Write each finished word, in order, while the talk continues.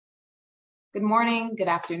Good morning, good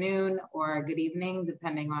afternoon, or good evening,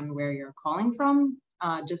 depending on where you're calling from.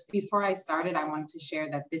 Just before I started, I wanted to share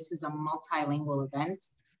that this is a multilingual event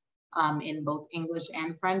in both English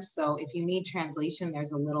and French. So if you need translation,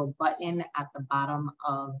 there's a little button at the bottom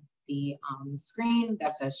of the screen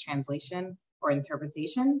that says translation or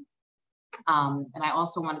interpretation. And I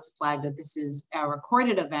also wanted to flag that this is a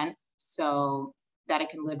recorded event so that it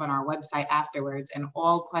can live on our website afterwards, and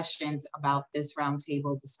all questions about this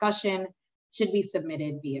roundtable discussion should be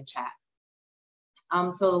submitted via chat.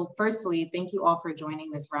 So firstly, thank you all for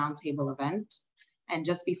joining this roundtable event. And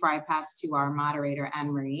just before I pass to our moderator,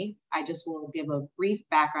 Anne-Marie, I just will give a brief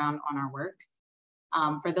background on our work.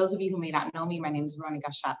 For those of you who may not know me, my name is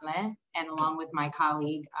Veronica Chatelin, and along with my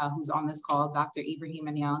colleague who's on this call, Dr. Ibrahim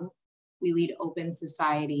Young, we lead Open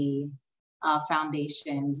Society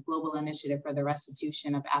Foundation's Global Initiative for the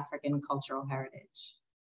Restitution of African Cultural Heritage.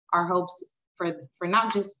 Our hopes for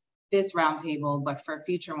not just this roundtable, but for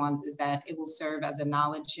future ones, is that it will serve as a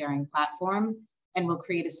knowledge sharing platform and will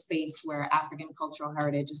create a space where African cultural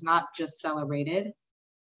heritage is not just celebrated,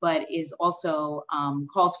 but is also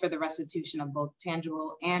calls for the restitution of both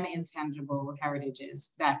tangible and intangible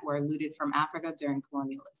heritages that were looted from Africa during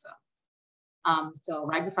colonialism. So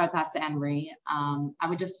right before I pass to Anne-Marie, I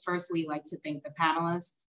would just firstly like to thank the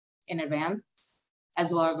panelists in advance,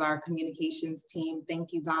 as well as our communications team.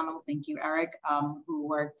 Thank you, Donald. Thank you, Eric, who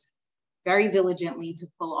worked very diligently to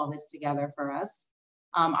pull all this together for us.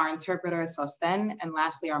 Our interpreter, Sosten, and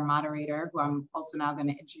lastly, our moderator, who I'm also now going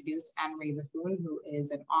to introduce, Anne-Marie Buffoon, who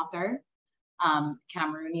is an author,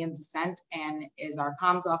 Cameroonian descent, and is our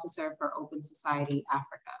comms officer for Open Society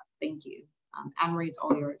Africa. Thank you. Anne-Marie, it's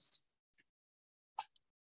all yours.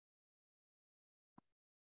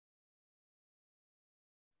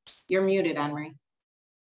 You're muted, Anne-Marie.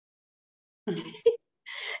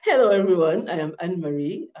 Hello, everyone. I am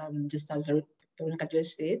Anne-Marie, just as Veronica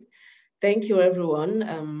just said. Thank you,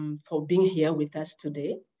 everyone, for being here with us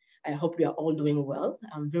today. I hope we are all doing well.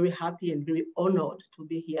 I'm very happy and very honored to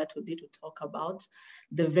be here today to talk about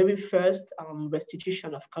the very first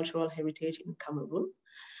restitution of cultural heritage in Cameroon.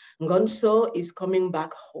 Ngonnso is coming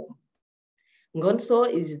back home.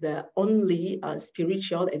 Ngonnso is the only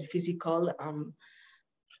spiritual and physical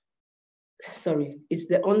it's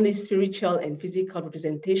the only spiritual and physical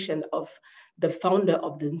representation of the founder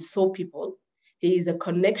of the Ngonnso people. He is a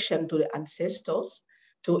connection to the ancestors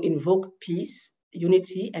to invoke peace,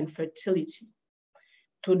 unity, and fertility.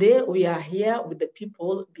 Today, we are here with the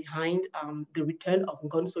people behind the return of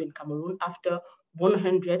Ngonnso in Cameroon after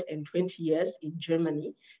 120 years in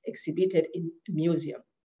Germany, exhibited in a museum.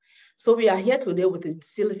 So we are here today with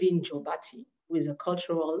Sylvie Njobati, who is a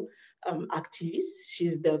cultural activist.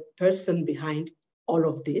 She's the person behind all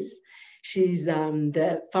of this. She's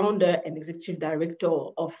the founder and executive director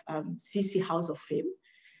of CC House of Fame,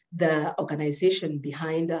 the organization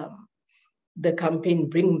behind the campaign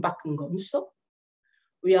Bring Back Ngonnso.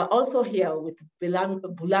 We are also here with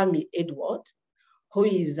Bulami Edward, who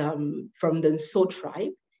is from the Ngonnso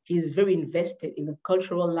tribe. He's very invested in the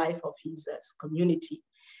cultural life of his community.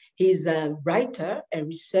 He's a writer, a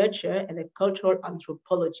researcher, and a cultural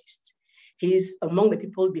anthropologist. He's among the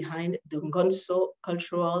people behind the Ngonnso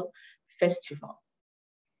Cultural Festival.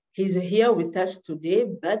 He's here with us today,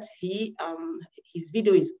 but his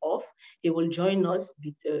video is off. He will join us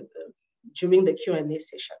during the Q&A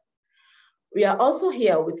session. We are also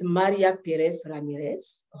here with Maria Perez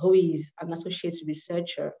Ramirez, who is an associate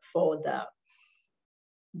researcher for the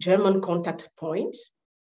German Contact Point.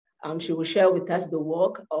 She will share with us the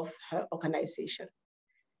work of her organization.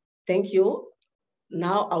 Thank you.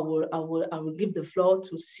 Now I will give the floor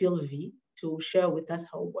to Sylvie to share with us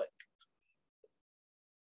her work.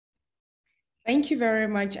 Thank you very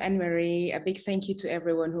much, Anne-Marie. A big thank you to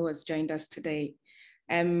everyone who has joined us today.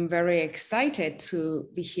 I'm very excited to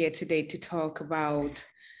be here today to talk about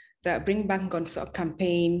the Bring Back Ngonnso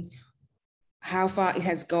campaign, how far it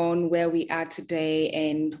has gone, where we are today,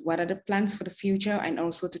 and what are the plans for the future, and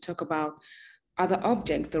also to talk about other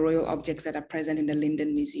objects, the royal objects that are present in the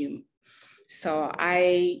Linden Museum. So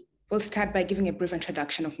I will start by giving a brief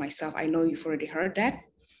introduction of myself. I know you've already heard that.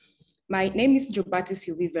 My name is Njobati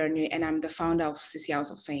Sylvie Vernier, and I'm the founder of CC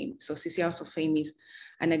House of Fame. So CC House of Fame is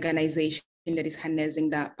an organization that is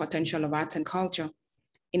harnessing the potential of arts and culture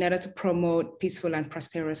in order to promote peaceful and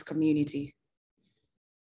prosperous community.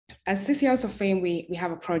 As CC House of Fame, we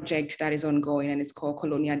have a project that is ongoing, and it's called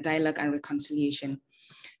Colonial Dialogue and Reconciliation.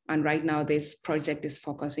 And right now, this project is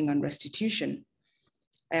focusing on restitution.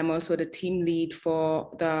 I am also the team lead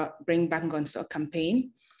for the Bring Back Ngonnso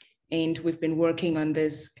campaign. And we've been working on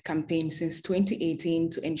this campaign since 2018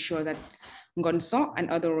 to ensure that Ngonnso and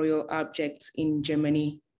other royal objects in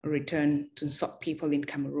Germany returned to Nsop people in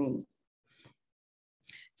Cameroon.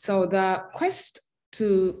 So the quest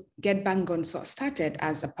to get back Ngonnso started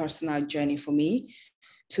as a personal journey for me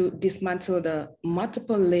to dismantle the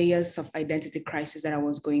multiple layers of identity crisis that I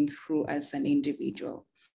was going through as an individual.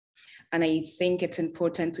 And I think it's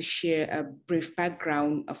important to share a brief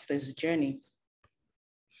background of this journey.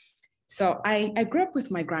 So I grew up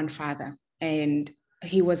with my grandfather, and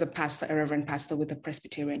he was a pastor, a reverend pastor with a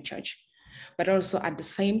Presbyterian church. But also at the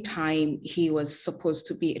same time, he was supposed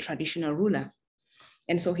to be a traditional ruler.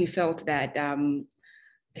 And so he felt that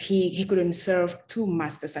he couldn't serve two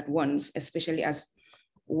masters at once, especially as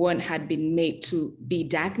one had been made to be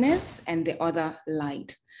darkness and the other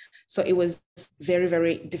light. So it was very,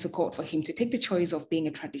 very difficult for him to take the choice of being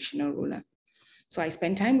a traditional ruler. So I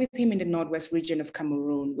spent time with him in the northwest region of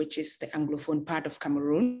Cameroon, which is the Anglophone part of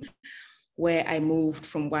Cameroon, where I moved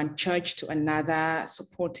from one church to another,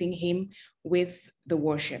 supporting him with the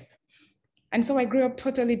worship. And so I grew up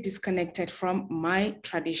totally disconnected from my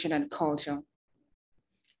tradition and culture.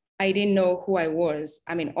 I didn't know who I was.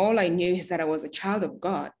 I mean, all I knew is that I was a child of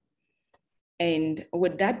God. And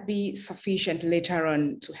would that be sufficient later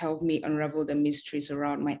on to help me unravel the mysteries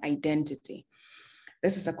around my identity?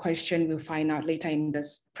 This is a question we'll find out later in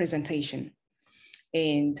this presentation.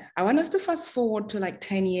 And I want us to fast forward to like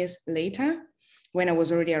 10 years later, when I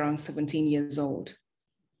was already around 17 years old.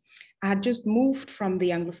 I had just moved from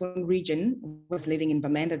the Anglophone region, was living in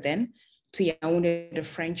Bamenda then, to Yaoundé, the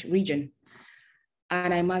French region.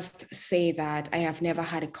 And I must say that I have never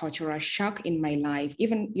had a cultural shock in my life,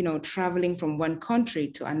 even, traveling from one country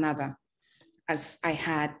to another, as I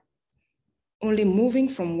had only moving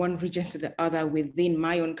from one region to the other within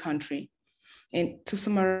my own country. And to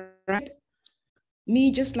summarize,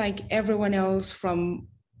 me, just like everyone else from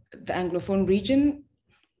the Anglophone region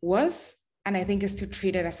was, and I think is still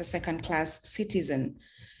treated as a second-class citizen.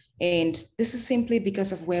 And this is simply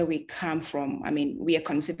because of where we come from. I mean, we are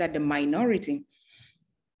considered the minority.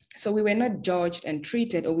 So we were not judged and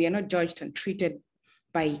treated, or we are not judged and treated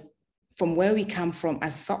from where we come from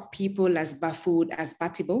as Sop people, as Bafud, as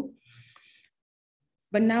Batibo.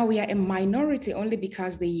 But now we are a minority only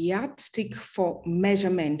because the yardstick for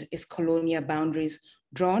measurement is colonial boundaries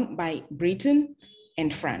drawn by Britain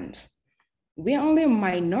and France. We are only a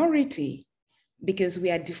minority because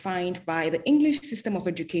we are defined by the English system of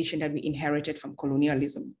education that we inherited from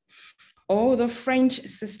colonialism, or the French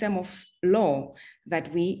system of law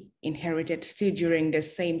that we inherited still during the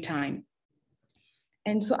same time.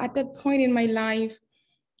 And so at that point in my life,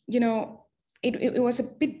 it was a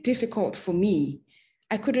bit difficult for me.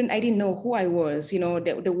 I didn't know who I was.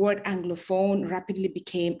 The word Anglophone rapidly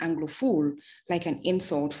became Anglophile, like an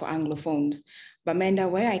insult for Anglophones. Bamenda,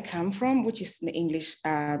 where I come from, which is the English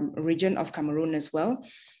region of Cameroon as well,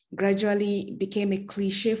 gradually became a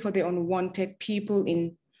cliche for the unwanted people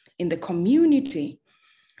in the community.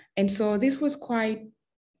 And so this was quite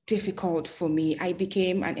difficult for me. I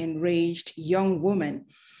became an enraged young woman.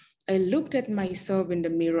 I looked at myself in the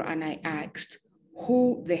mirror and I asked,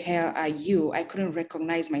 who the hell are you? I couldn't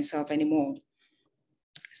recognize myself anymore.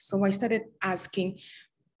 So I started asking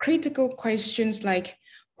critical questions like,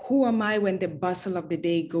 who am I when the bustle of the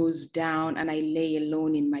day goes down and I lay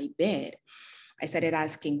alone in my bed? I started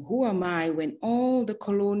asking, who am I when all the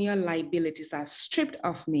colonial liabilities are stripped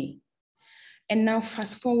of me? And now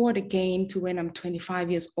fast forward again to when I'm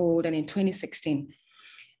 25 years old and in 2016.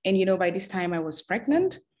 And by this time I was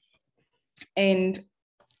pregnant. And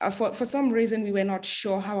for some reason, we were not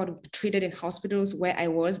sure how I would be treated in hospitals where I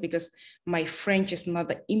was because my French is not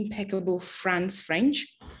the impeccable France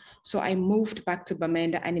French. So I moved back to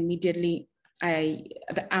Bamenda and immediately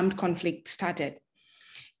the armed conflict started.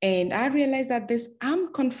 And I realized that this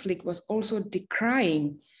armed conflict was also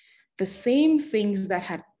decrying the same things that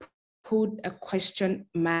had put a question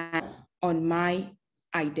mark on my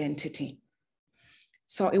identity.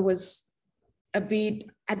 So it was a bit,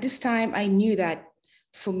 at this time, I knew that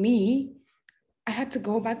for me, I had to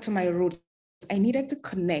go back to my roots. I needed to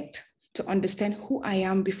connect to understand who I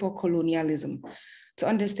am before colonialism, to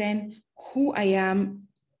understand who I am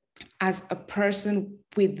as a person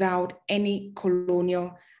without any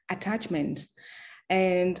colonial attachment.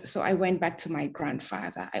 And so I went back to my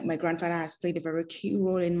grandfather. My grandfather has played a very key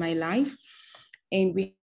role in my life. And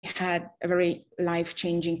we had a very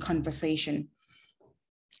life-changing conversation.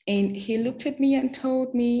 And he looked at me and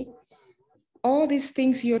told me, all these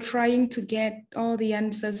things you're trying to get, all the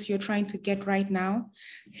answers you're trying to get right now,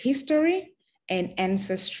 history and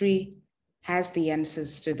ancestry has the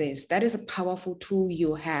answers to this. That is a powerful tool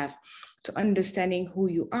you have to understanding who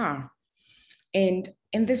you are. And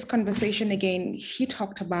in this conversation again, he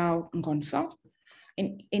talked about Ngonnso.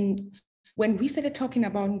 And when we started talking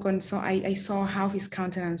about Ngonnso, I saw how his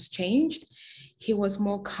countenance changed. He was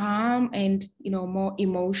more calm and, more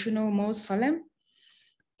emotional, more solemn.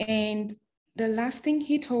 And the last thing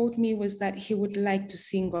he told me was that he would like to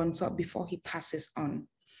see Ngonnso before he passes on,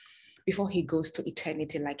 before he goes to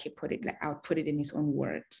eternity, like he put it, like I'll put it in his own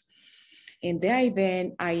words. And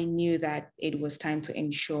then I knew that it was time to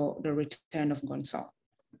ensure the return of Ngonnso.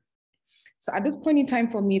 So at this point in time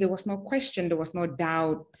for me, there was no question, there was no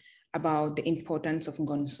doubt about the importance of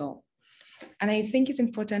Ngonnso. And I think it's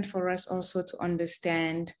important for us also to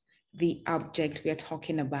understand the object we are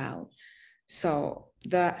talking about. So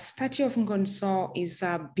the statue of Ngonnso is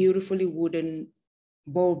a beautifully wooden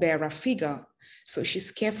bowl bearer figure. So she's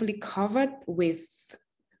carefully covered with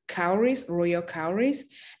cowries, royal cowries,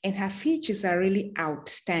 and her features are really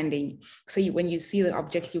outstanding. So when you see the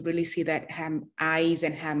object, you really see that her eyes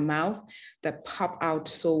and her mouth that pop out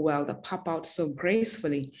so well, that pop out so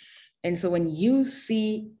gracefully. And so when you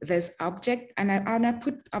see this object, and I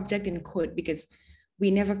put object in quote because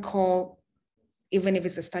we never call, even if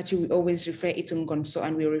it's a statue, we always refer it to Ngonnso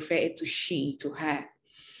and we refer it to she, to her.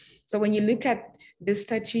 So when you look at this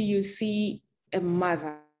statue, you see a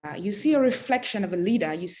mother, you see a reflection of a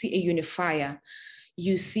leader, you see a unifier,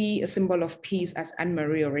 you see a symbol of peace, as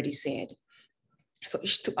Anne-Marie already said. So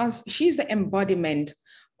to us, she's the embodiment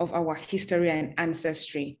of our history and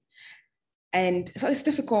ancestry. And so it's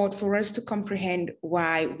difficult for us to comprehend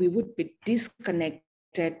why we would be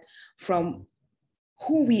disconnected from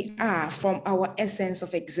who we are, from our essence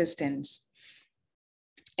of existence.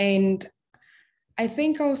 And I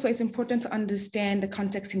think also it's important to understand the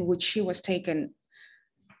context in which she was taken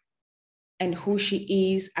and who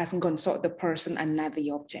she is as Ngonnso, the person, and not the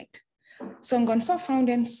object. So Ngonnso found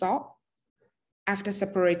Nso after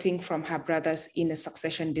separating from her brothers in a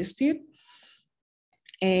succession dispute.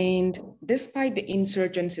 And despite the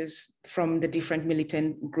insurgencies from the different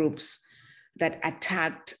militant groups that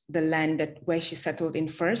attacked the land where she settled in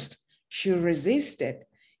first, she resisted.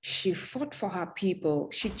 She fought for her people.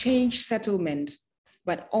 She changed settlement,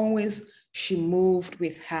 but always she moved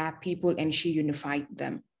with her people and she unified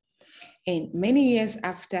them. And many years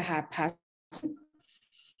after her passing,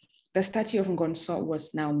 the statue of Ngonnso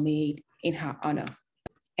was now made in her honor.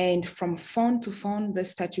 And from fund to fund, the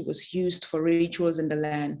statue was used for rituals in the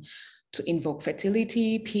land to invoke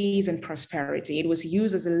fertility, peace, and prosperity. It was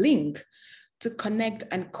used as a link to connect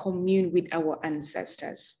and commune with our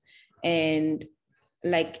ancestors. And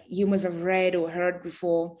like you must have read or heard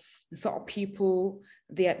before, Nso people,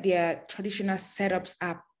 their traditional setups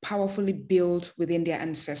are powerfully built within their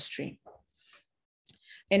ancestry.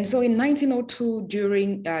 And so in 1902,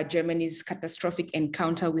 during Germany's catastrophic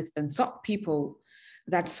encounter with the Nso people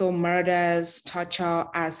that saw murders, torture,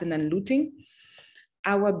 arson, and looting,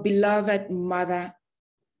 our beloved mother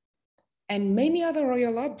and many other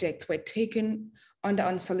royal objects were taken under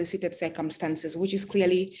unsolicited circumstances, which is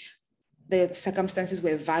clearly the circumstances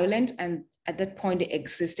were violent, and at that point they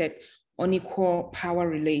existed unequal power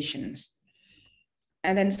relations.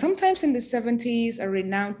 And then sometimes in the 70s, a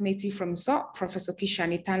renowned native from Nso, Professor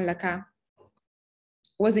Kishani Tanlaka,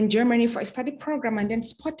 was in Germany for a study program and then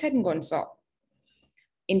spotted Ngonnso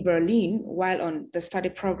in Berlin while on the study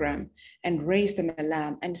program and raised an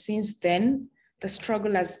alarm. And since then, the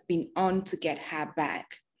struggle has been on to get her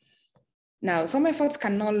back. Now, some efforts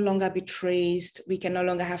can no longer be traced. We can no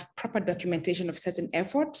longer have proper documentation of certain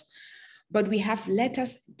efforts, but we have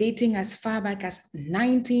letters dating as far back as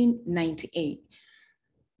 1998.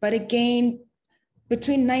 But again,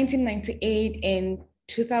 between 1998 and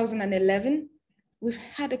 2011, we've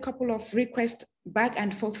had a couple of requests back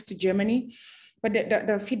and forth to Germany, but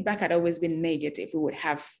the feedback had always been negative. We would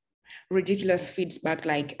have ridiculous feedback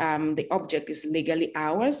like the object is legally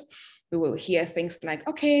ours. We will hear things like,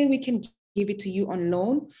 okay, we can give it to you on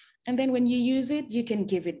loan. And then when you use it, you can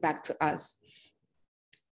give it back to us.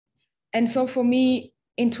 And so for me,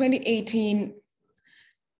 in 2018,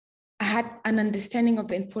 I had an understanding of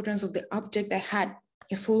the importance of the object. I had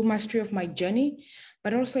a full mastery of my journey,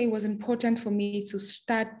 but also it was important for me to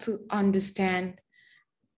start to understand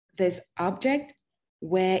this object,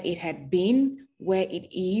 where it had been, where it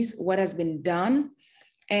is, what has been done.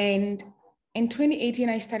 And in 2018,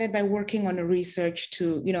 I started by working on a research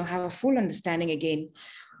to, have a full understanding again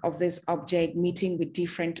of this object, meeting with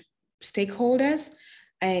different stakeholders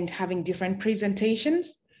and having different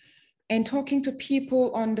presentations and talking to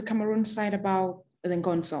people on the Cameroon side about the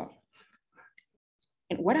Ngonnso.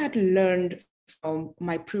 And what I had learned from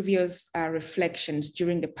my previous reflections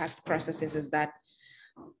during the past processes is that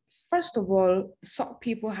first of all, some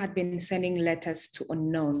people had been sending letters to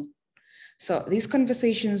unknown. So these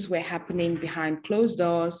conversations were happening behind closed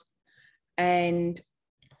doors. And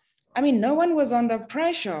I mean, no one was under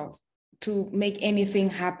pressure to make anything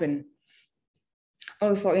happen.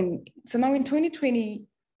 Also, now in 2021,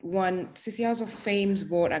 CC House of Fame's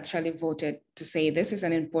board actually voted to say this is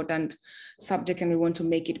an important subject and we want to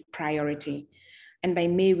make it priority. And by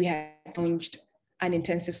May, we had launched an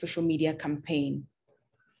intensive social media campaign.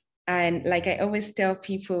 And like I always tell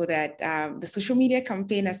people that the social media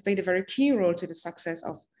campaign has played a very key role to the success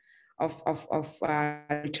of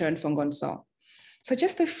Return for Ngonnso. So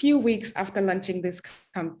just a few weeks after launching this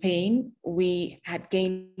campaign, we had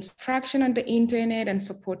gained traction on the internet and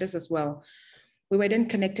supporters as well. We were then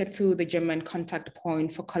connected to the German contact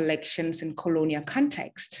point for collections in colonial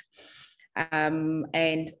context.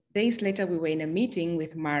 And days later, we were in a meeting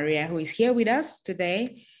with Maria, who is here with us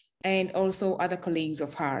today, and also other colleagues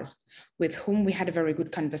of hers with whom we had a very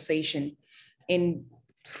good conversation. And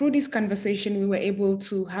through this conversation, we were able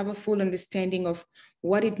to have a full understanding of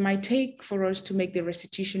what it might take for us to make the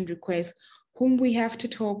restitution request, whom we have to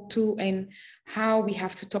talk to and how we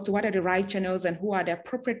have to talk to, what are the right channels and who are the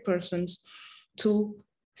appropriate persons to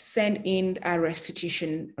send in a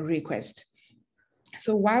restitution request.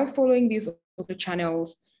 So while following these other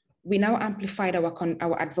channels, we now amplified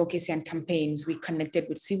our advocacy and campaigns. We connected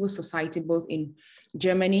with civil society, both in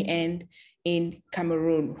Germany and in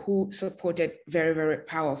Cameroon, who supported very, very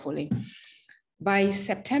powerfully. By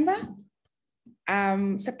September,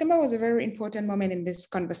 September was a very important moment in this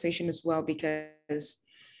conversation as well, because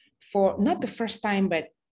for not the first time, but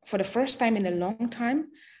for the first time in a long time,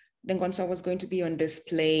 the Ngonnso was going to be on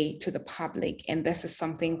display to the public. And this is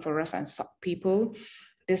something for us and some people.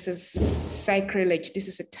 This is sacrilege, this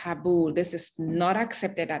is a taboo, this is not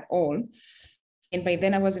accepted at all. And by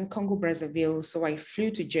then I was in Congo, Brazzaville, so I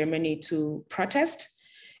flew to Germany to protest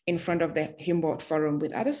in front of the Humboldt Forum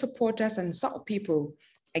with other supporters and some people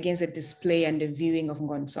against the display and the viewing of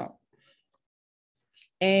Ngonnso.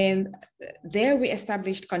 And there we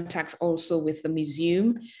established contacts also with the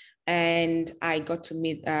museum, and I got to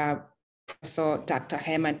meet Professor Dr.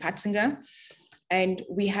 Herman Patzinger, and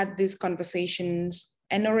we had these conversations.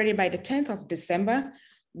 And already by the 10th of December,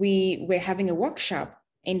 we were having a workshop.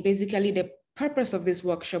 And basically the purpose of this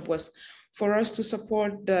workshop was for us to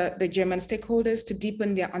support the German stakeholders to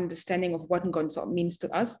deepen their understanding of what Ngonnso means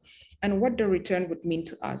to us and what the return would mean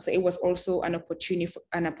to us. So it was also an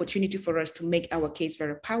opportunity for us to make our case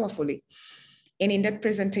very powerfully. And in that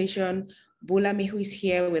presentation, Bulami, who is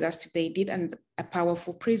here with us today, did a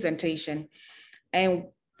powerful presentation. And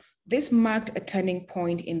this marked a turning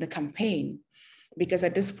point in the campaign, because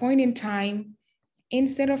at this point in time,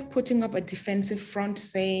 instead of putting up a defensive front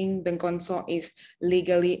saying the Ngonnso is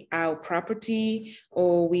legally our property,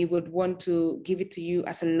 or we would want to give it to you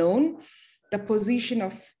as a loan, the position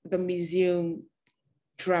of the museum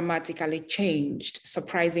dramatically changed,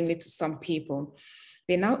 surprisingly to some people.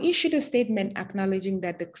 They now issued a statement acknowledging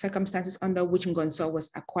that the circumstances under which Ngonnso was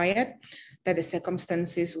acquired, that the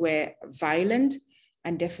circumstances were violent,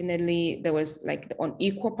 and definitely there was like the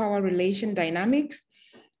unequal power relation dynamics,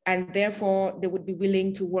 and therefore they would be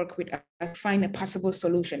willing to work with us to find a possible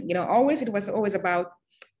solution. You know, it was always about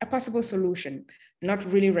a possible solution, not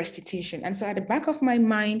really restitution. And so at the back of my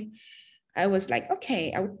mind, I was like,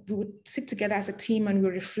 okay, we would sit together as a team and we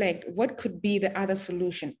reflect what could be the other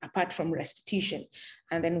solution apart from restitution.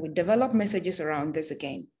 And then we develop messages around this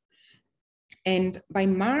again. And by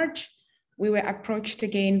March, we were approached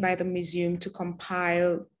again by the museum to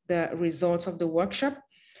compile the results of the workshop,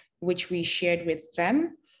 which we shared with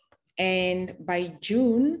them. And by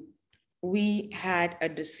June, we had a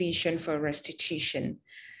decision for restitution.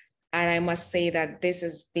 And I must say that this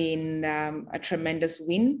has been a tremendous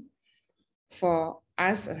win for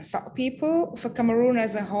us as South people, for Cameroon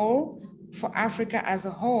as a whole, for Africa as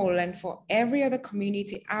a whole, and for every other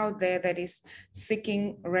community out there that is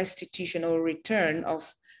seeking restitution or return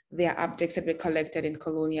of their objects that were collected in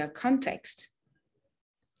colonial context.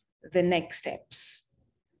 The next steps.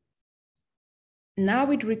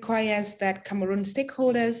 Now it requires that Cameroon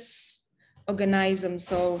stakeholders organize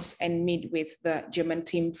themselves and meet with the German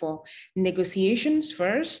team for negotiations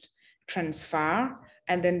first, transfer,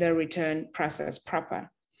 and then the return process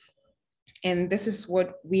proper. And this is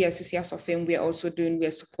what we as CC House of Fame, we are also doing. We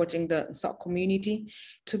are supporting the SOC community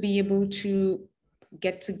to be able to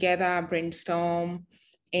get together, brainstorm,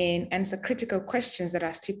 and answer critical questions that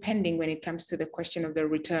are still pending when it comes to the question of the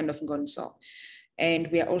return of Ngonnso.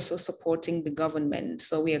 And we are also supporting the government.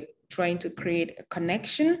 So we are trying to create a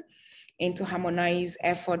connection and to harmonize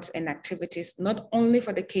efforts and activities, not only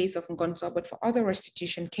for the case of Ngonnso, but for other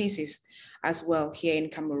restitution cases as well here in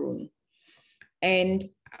Cameroon. And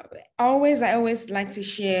I always like to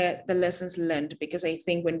share the lessons learned, because I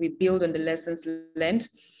think when we build on the lessons learned,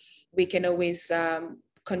 we can always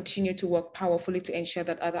continue to work powerfully to ensure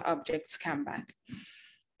that other objects come back.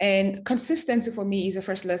 And consistency for me is the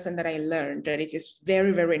first lesson that I learned, that it is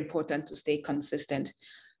very, very important to stay consistent,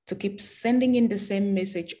 to keep sending in the same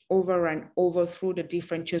message over and over through the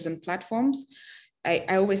different chosen platforms. I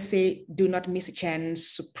always say, do not miss a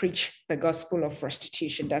chance to preach the gospel of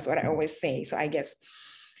restitution. That's what I always say. So I guess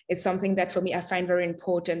it's something that for me, I find very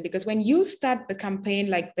important, because when you start the campaign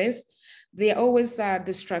like this, there always are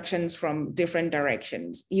distractions from different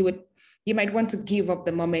directions. You might want to give up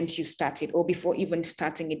the moment you start it or before even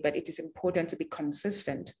starting it, but it is important to be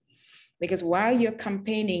consistent, because while you're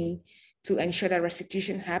campaigning to ensure that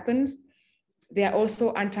restitution happens, there are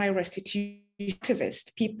also anti-restitution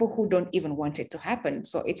activists, people who don't even want it to happen.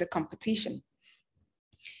 So it's a competition.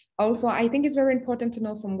 Also, I think it's very important to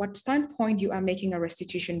know from what standpoint you are making a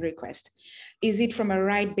restitution request. Is it from a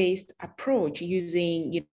right-based approach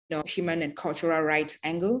using human and cultural rights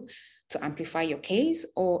angle to amplify your case,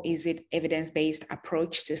 or is it evidence-based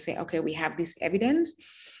approach to say, okay, we have this evidence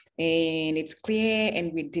and it's clear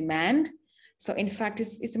and we demand? So in fact,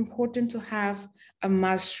 it's important to have a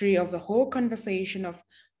mastery of the whole conversation of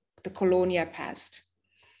the colonial past.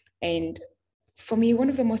 And for me, one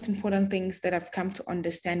of the most important things that I've come to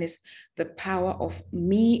understand is the power of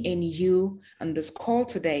me and you on this call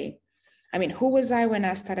today. I mean, who was I when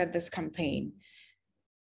I started this campaign?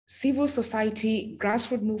 Civil society,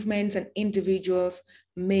 grassroots movements, and individuals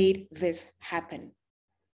made this happen.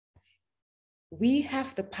 We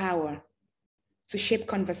have the power to shape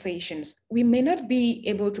conversations. We may not be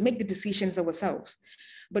able to make the decisions ourselves,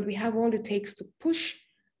 but we have all it takes to push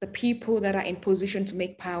the people that are in position to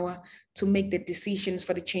make power to make the decisions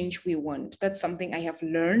for the change we want. That's something I have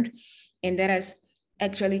learned, and that has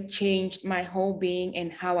actually changed my whole being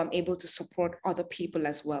and how I'm able to support other people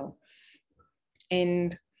as well.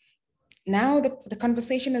 And now the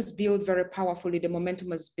conversation has built very powerfully, the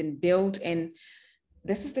momentum has been built, and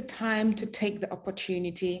this is the time to take the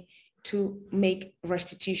opportunity to make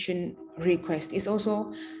restitution requests. It's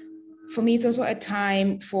also, for me, it's also a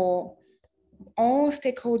time for all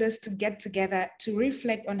stakeholders to get together to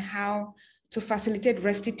reflect on how to facilitate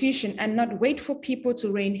restitution and not wait for people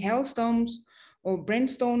to rain hailstones or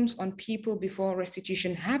brimstones on people before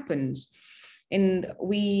restitution happens. And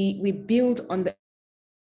we build on the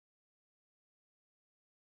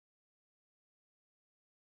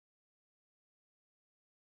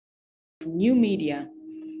new media.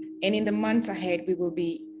 And in the months ahead, we will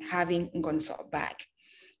be having Ngonnso back.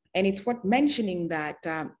 And it's worth mentioning that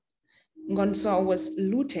Ngonnso was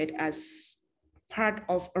looted as part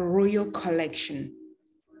of a royal collection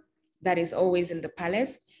that is always in the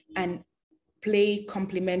palace and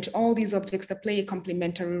all these objects that play a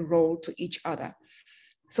complementary role to each other.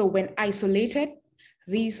 So when isolated,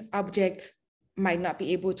 these objects might not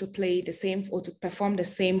be able to play the same or to perform the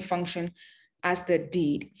same function as they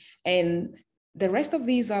did. And the rest of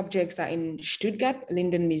these objects are in Stuttgart,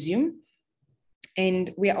 Linden Museum.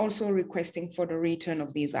 And we are also requesting for the return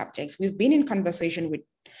of these objects. We've been in conversation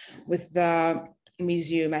with the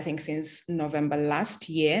museum, I think since November last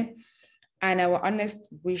year. And our honest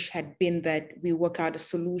wish had been that we work out a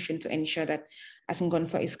solution to ensure that as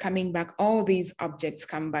Ngonnso is coming back, all these objects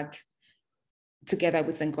come back together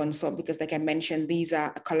with Ngonnso, because like I mentioned, these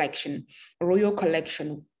are a collection, a royal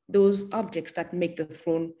collection, those objects that make the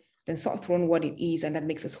throne what it is, and that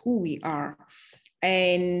makes us who we are.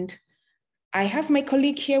 And I have my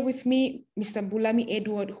colleague here with me, Mr. Bulami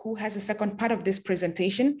Edward, who has a second part of this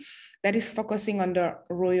presentation that is focusing on the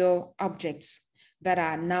royal objects that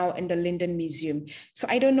are now in the Linden Museum. So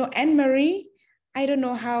I don't know, Anne-Marie, I don't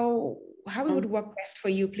know how it would work best for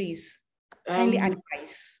you, please. Kindly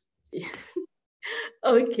advise.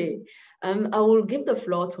 Okay, I will give the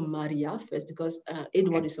floor to Maria first, because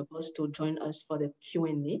Edward is supposed to join us for the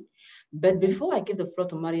Q&A. But before I give the floor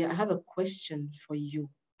to Maria, I have a question for you.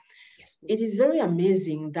 Yes, it is very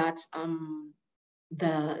amazing that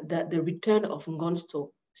the return of Ngonnso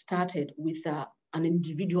started with an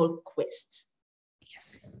individual quest.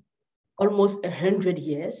 Yes. Almost 100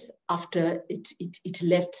 years after it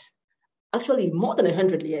left. Actually, more than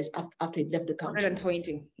 100 years after it left the country.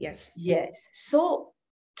 120, yes. Yes. So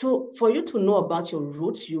for you to know about your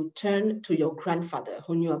roots, you turn to your grandfather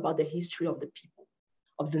who knew about the history of the people,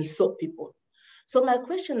 of the Ngonnso people. So my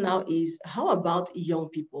question now is, how about young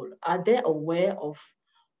people? Are they aware of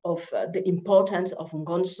of the importance of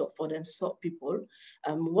Ngonnso for the Nso people.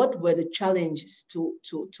 What were the challenges to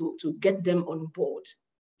get them on board?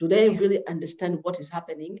 Do they really understand what is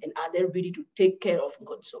happening, and are they ready to take care of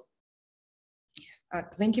Ngonnso? Yes,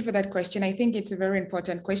 thank you for that question. I think it's a very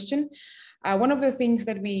important question. One of the things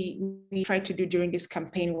that we tried to do during this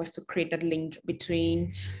campaign was to create that link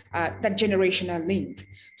between that generational link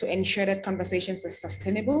to ensure that conversations are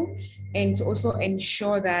sustainable, and to also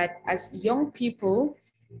ensure that as young people,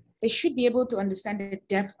 they should be able to understand the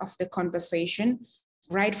depth of the conversation,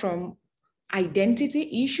 right from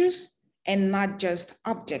identity issues and not just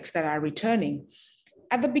objects that are returning.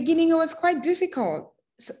 At the beginning, it was quite difficult.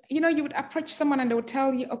 So, you would approach someone and they would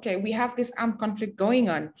tell you, okay, we have this armed conflict going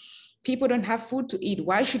on. People don't have food to eat.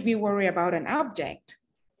 Why should we worry about an object?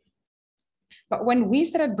 But when we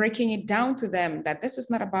started breaking it down to them that this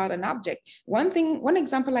is not about an object, one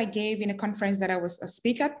example I gave in a conference that I was a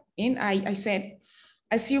speaker in, I said,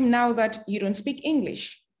 assume now that you don't speak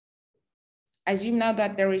English. Assume now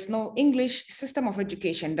that there is no English system of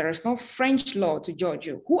education. There is no French law to judge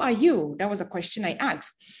you. Who are you? That was a question I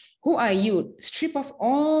asked. Who are you? Strip off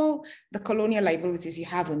all the colonial liabilities you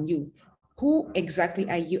have on you. Who exactly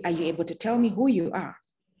are you? Are you able to tell me who you are?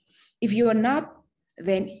 If you are not,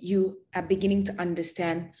 then you are beginning to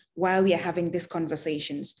understand why we are having these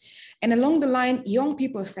conversations. And along the line, young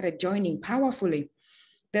people started joining powerfully.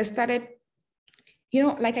 They started,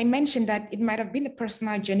 like I mentioned, that it might have been a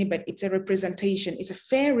personal journey, but it's a representation. It's a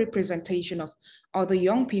fair representation of other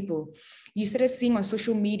young people. You started seeing on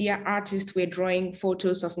social media, artists were drawing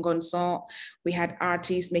photos of Ngonnso. We had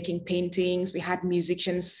artists making paintings. We had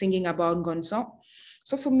musicians singing about Ngonnso.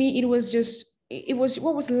 So for me, it was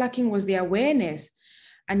what was lacking was the awareness.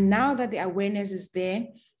 And now that the awareness is there,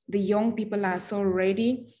 the young people are so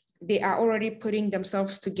ready. They are already putting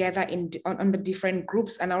themselves together on the different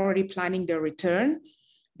groups and already planning their return.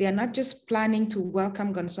 They are not just planning to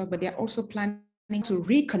welcome Ngonnso, but they are also planning to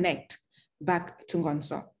reconnect back to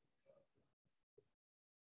Ngonnso.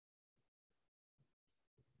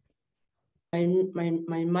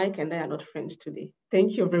 My mic and I are not friends today.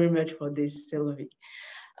 Thank you very much for this, Sylvie.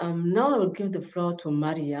 Now I will give the floor to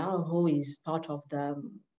Maria, who is part of the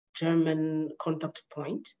German contact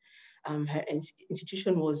point. Her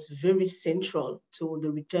institution was very central to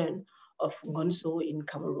the return of Ngonnso in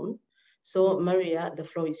Cameroon. So Maria, the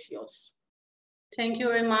floor is yours. Thank you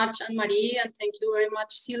very much, Anne-Marie, and thank you very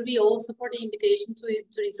much, Sylvie, also for the invitation to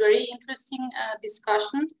this very interesting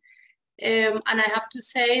discussion. And I have to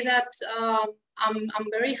say that I'm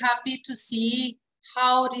very happy to see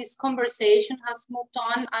how this conversation has moved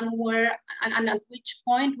on and at which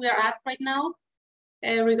point we are at right now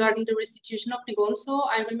regarding the restitution of Ngonnso.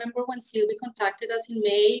 I remember when Sylvie contacted us in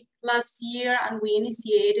May last year and we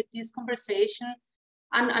initiated this conversation.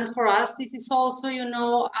 And for us, this is also,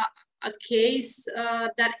 a case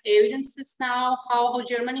that evidences now how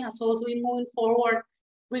Germany has also been moving forward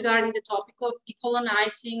regarding the topic of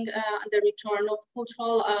decolonizing and the return of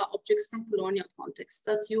cultural objects from colonial context.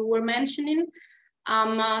 As you were mentioning,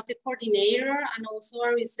 I'm the coordinator and also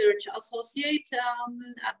a research associate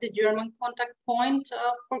at the German contact point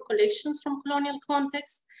for collections from colonial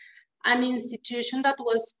context, an institution that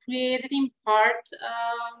was created in part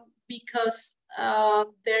because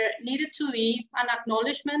there needed to be an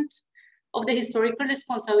acknowledgement of the historical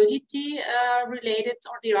responsibility related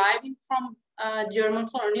or deriving from German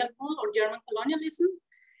colonial rule or German colonialism.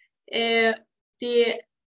 The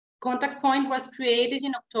contact point was created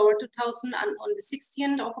in October 2000 and on the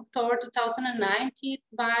 16th of October 2019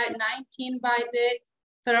 by the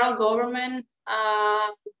federal government,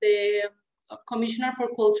 the Commissioner for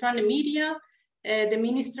Culture and the Media, the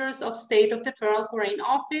Ministers of State of the Federal Foreign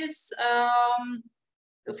Office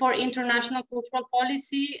for International Cultural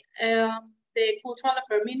Policy, the Cultural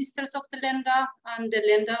Affairs Ministers of the Länder and the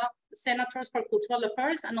Länder Senators for Cultural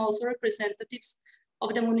Affairs, and also representatives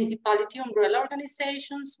of the municipality umbrella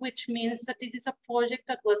organizations, which means that this is a project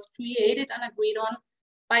that was created and agreed on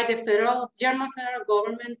by the German federal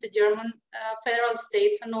government, the German federal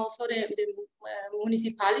states, and also the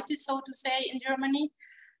municipalities, so to say, in Germany.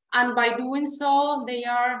 And by doing so, they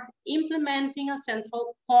are implementing a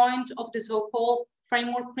central point of the so-called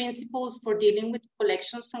framework principles for dealing with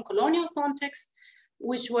collections from colonial context,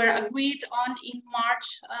 which were agreed on in March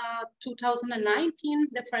 2019,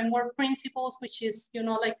 the framework principles, which is,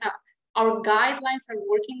 our guidelines, our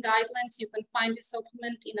working guidelines. You can find this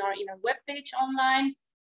document in our webpage online.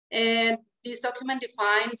 And this document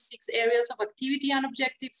defines 6 areas of activity and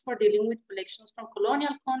objectives for dealing with collections from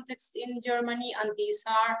colonial context in Germany. And these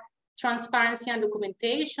are transparency and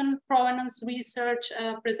documentation, provenance research,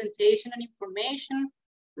 presentation and information,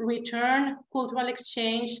 return, cultural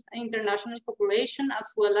exchange, international cooperation,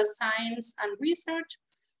 as well as science and research.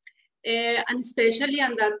 And especially,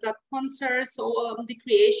 and that concerns the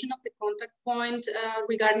creation of the contact point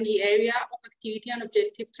regarding the area of activity and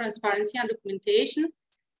objective transparency and documentation.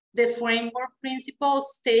 The framework principle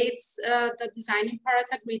states that designing Paris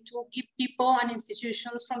agreed to give people and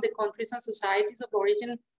institutions from the countries and societies of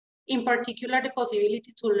origin, in particular, the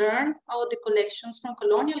possibility to learn about the collections from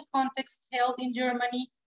colonial context held in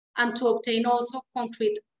Germany, and to obtain also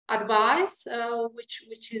concrete advice,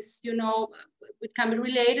 which is, you know, it can be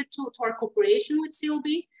related to our cooperation with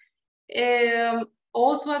Sylvie.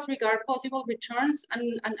 Also as regard possible returns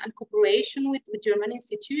and cooperation with German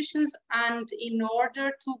institutions, and in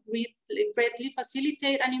order to greatly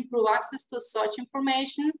facilitate and improve access to such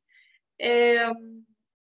information,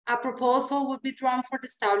 a proposal would be drawn for the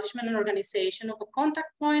establishment and organization of a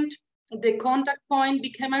contact point. The contact point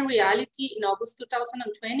became a reality in August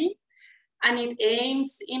 2020, and it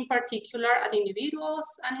aims in particular at individuals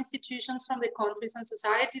and institutions from the countries and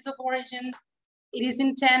societies of origin. It is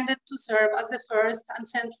intended to serve as the first and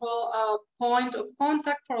central point of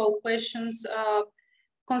contact for all questions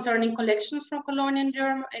concerning collections from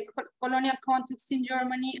colonial context in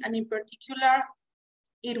Germany, and in particular,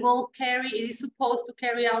 it is supposed to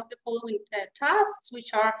carry out the following tasks,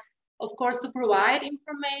 which are, of course, to provide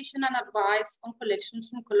information and advice on collections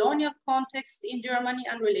from colonial context in Germany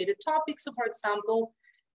and related topics. So, for example,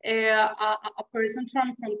 a person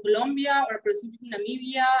from Colombia or a person from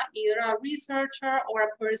Namibia, either a researcher or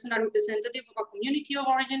a person, a representative of a community of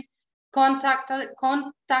origin,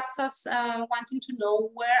 contacts us wanting to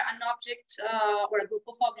know where an object or a group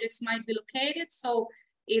of objects might be located. So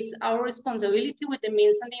it's our responsibility with the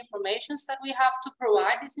means and the information that we have to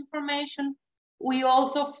provide this information. We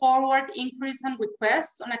also forward inquiries and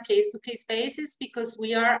requests on a case-to-case basis, because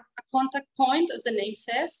we are a contact point, as the name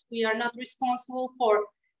says. We are not responsible for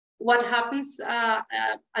what happens at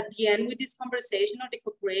the end with this conversation or the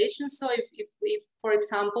cooperation. So if for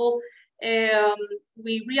example,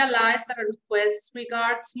 we realize that a request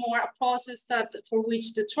regards more a process for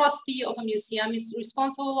which the trustee of a museum is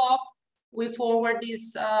responsible of, we forward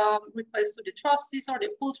this request to the trustees or the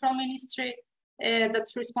cultural ministry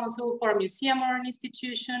that's responsible for a museum or an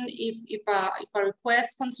institution. If a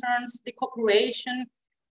request concerns the cooperation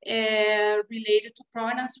related to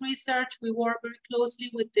provenance research, we work very closely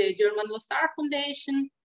with the German Lost Art Foundation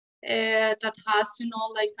that has, you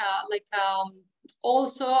know,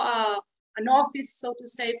 also an office, so to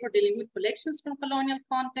say, for dealing with collections from colonial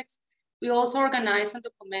context. We also organize and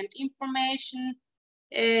document information,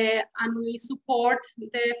 and we support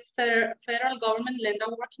the federal government Länder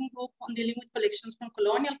working group on dealing with collections from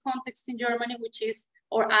colonial context in Germany, which is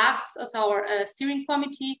or acts as our steering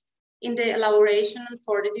committee in the elaboration and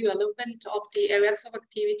for the development of the areas of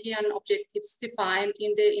activity and objectives defined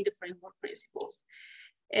in the framework principles.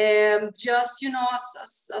 Just, you know,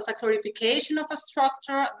 as a clarification of a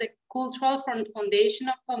structure, the cultural foundation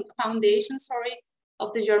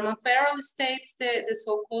of the German federal states, the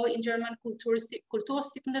so-called in German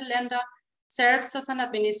Kulturstiftende Länder, serves as an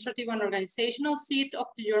administrative and organizational seat of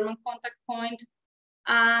the German contact point.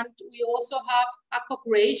 And we also have a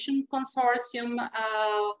cooperation consortium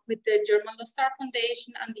with the German Lost Art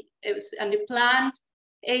Foundation and the planned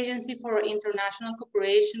agency for international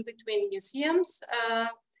cooperation between museums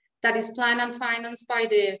that is planned and financed by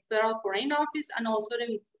the Federal Foreign Office, and also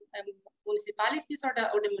the municipalities or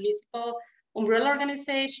the municipal umbrella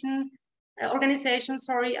organization, and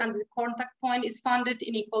the contact point is funded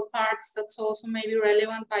in equal parts. That's also maybe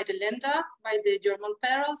relevant by the Länder, by the German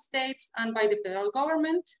federal states, and by the federal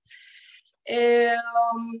government. And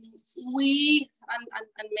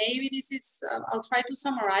maybe this is, I'll try to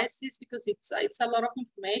summarize this because it's a lot of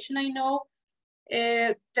information, I know.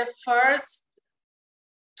 The first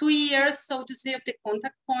 2 years, so to say, of the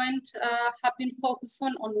contact point have been focused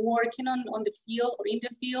on working on the field or in the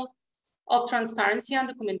field of transparency and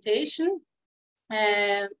documentation.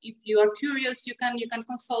 If you are curious, you can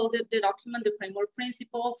consult the document, the framework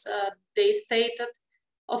principles. They state that,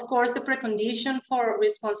 of course, the precondition for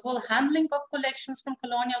responsible handling of collections from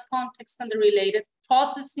colonial context and the related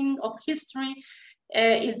processing of history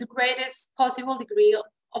is the greatest possible degree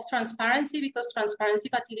of transparency, because transparency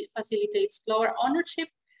facilitates global ownership.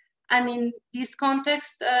 And in this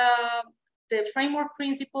context, the framework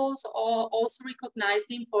principles also recognize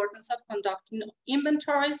the importance of conducting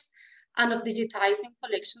inventories and of digitizing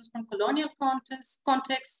collections from colonial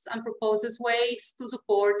contexts, and proposes ways to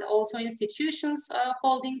support also institutions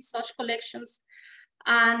holding such collections.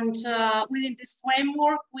 And within this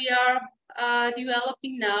framework, we are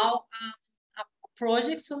developing now a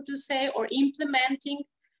project, so to say, or implementing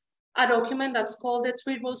a document that's called the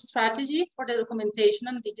Three-Road Strategy for the Documentation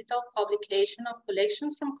and Digital Publication of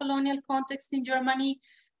Collections from Colonial Context in Germany.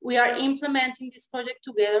 We are implementing this project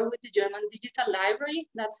together with the German Digital Library.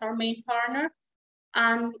 That's our main partner.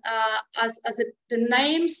 And as the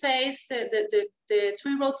name says, the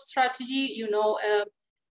Three-Road Strategy, you know,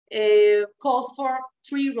 calls for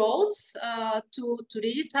 3 roads to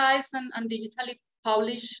digitize and digitally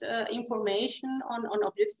publish information on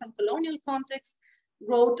objects from colonial context.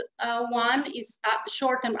 Road 1 is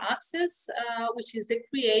short-term access, which is the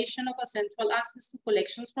creation of a central access to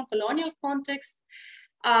collections from colonial context.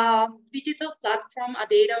 Digital platform, a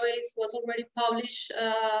database, was already published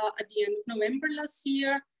at the end of November last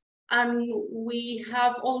year. And we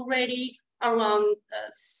have already around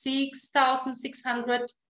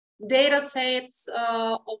 6,600 data sets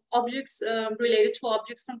of objects related to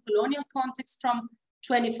objects from colonial context from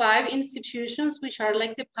 25 institutions, which are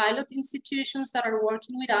like the pilot institutions that are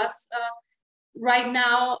working with us right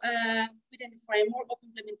now within the framework of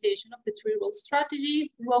implementation of the Three-Road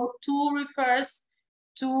Strategy. Road 2 refers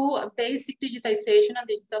to basic digitization and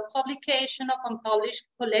digital publication of unpublished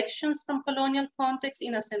collections from colonial context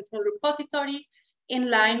in a central repository in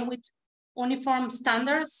line with uniform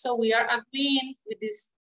standards. So we are agreeing with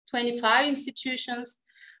these 25 institutions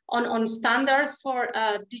on standards for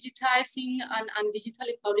digitizing and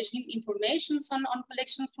digitally publishing information on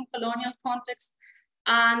collections from colonial context.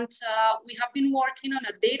 And we have been working on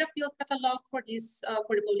a data field catalog for this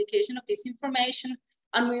for the publication of this information.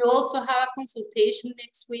 And we also have a consultation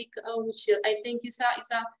next week, which I think is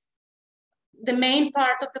the main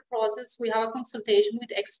part of the process. We have a consultation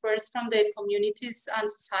with experts from the communities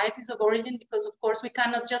and societies of origin, because of course we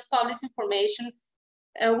cannot just publish information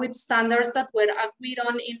with standards that were agreed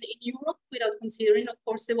on in Europe without considering, of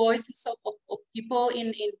course, the voices of people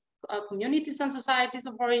in communities and societies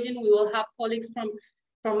of origin. We will have colleagues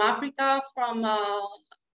from Africa, from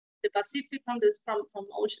the Pacific, from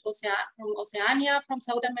Oceania, from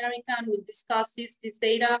South America, and we'll discuss this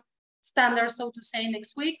data standards, so to say,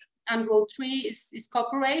 next week. And Road 3 is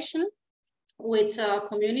cooperation with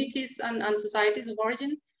communities and societies of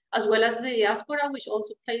origin, as well as the diaspora, which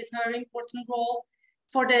also plays a very important role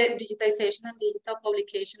for the digitization and digital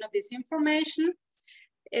publication of this information.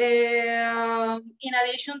 In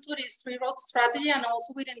addition to this Three-Road Strategy, and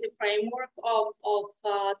also within the framework of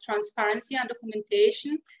transparency and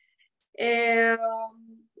documentation,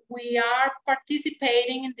 we are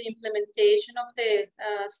participating in the implementation of the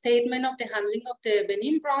statement of the handling of the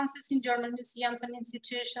Benin bronzes in German museums and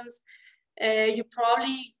institutions. You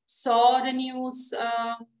probably saw the news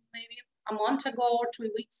maybe a month ago, or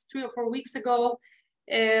 3 or 4 weeks ago.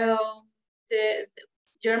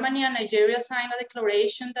 Germany and Nigeria signed a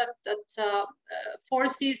declaration that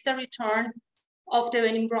foresees the return of the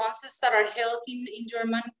Benin bronzes that are held in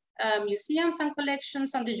German museums and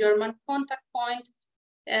collections, and the German contact point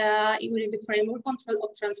within the framework of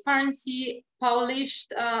transparency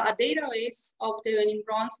published a database of the Benin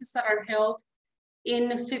bronzes that are held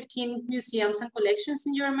in 15 museums and collections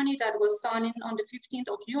in Germany. That was done on the 15th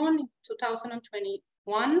of June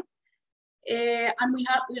 2021. And we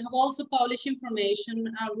have also published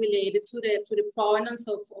information related to the provenance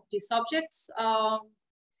of these objects.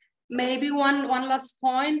 Maybe one last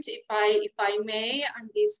point, if I may, and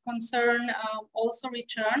this concern also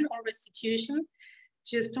return or restitution.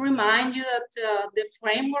 Just to remind you that the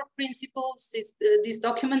framework principles, this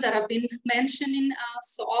document that I've been mentioning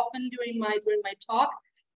so often during my talk,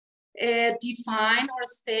 define or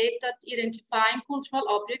state that identifying cultural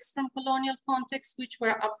objects from colonial contexts which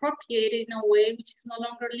were appropriated in a way which is no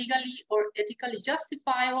longer legally or ethically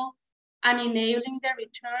justifiable, and enabling their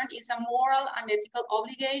return is a moral and ethical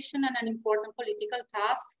obligation and an important political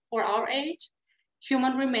task for our age.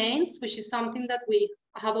 Human remains, which is something that we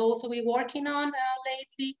have also been working on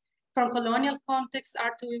lately, from colonial contexts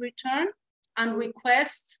are to be returned, and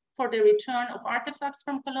requests for the return of artifacts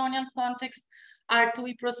from colonial contexts are to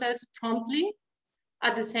be processed promptly.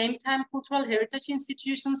 At the same time, cultural heritage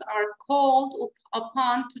institutions are called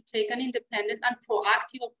upon to take an independent and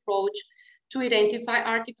proactive approach to identify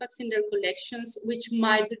artifacts in their collections which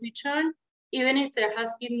might be returned, even if there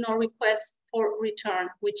has been no request for return,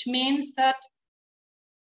 which means that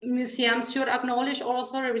museums should acknowledge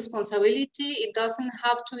also the responsibility. It doesn't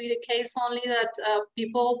have to be the case only that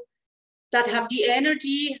people that have the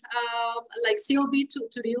energy, like Sylvie,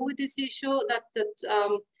 to deal with this issue, that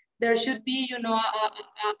there should be, you know,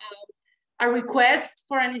 a request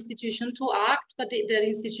for an institution to act, but the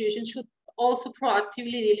institution should also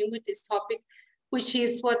proactively dealing with this topic, which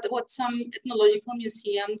is what some ethnological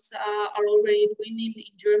museums are already doing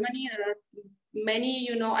in Germany. There are many,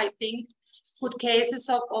 I think, good cases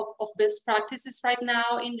of best practices right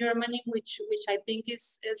now in Germany, which I think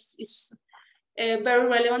is very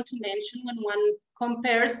relevant to mention when one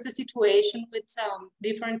compares the situation with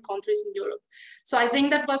different countries in Europe. So I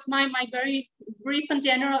think that was my very brief and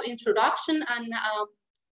general introduction, and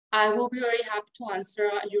I will be very happy to answer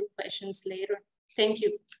your questions later. Thank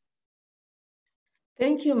you.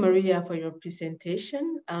 Thank you, Maria, for your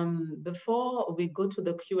presentation. Before we go to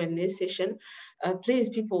the Q&A session, please,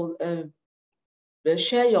 people,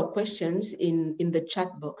 share your questions in the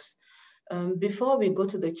chat box. Before we go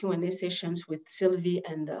to the Q&A sessions with Sylvie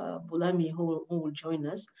and Bulami, who will join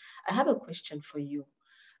us, I have a question for you.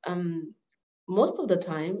 Most of the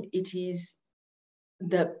time, it is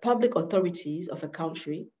the public authorities of a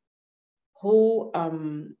country who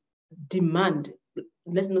demand,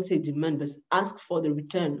 let's not say demand, but ask for the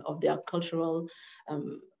return of their cultural,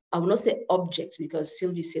 I will not say objects, because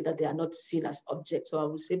Sylvie said that they are not seen as objects, so I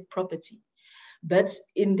will say property. But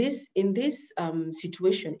in this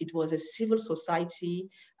situation, it was a civil society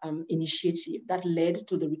initiative that led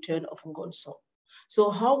to the return of Ngonnso. So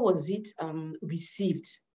how was it received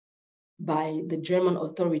by the German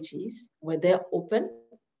authorities? Were they open?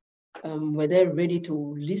 Were they ready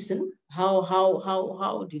to listen? How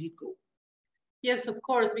did it go? Yes, of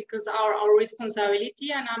course, because our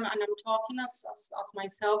responsibility, and I'm talking as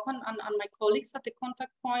myself and my colleagues at the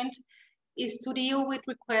contact point, is to deal with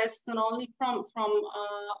requests not only from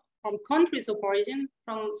countries of origin,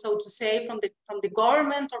 so to say, from the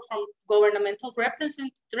government or from governmental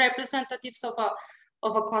representatives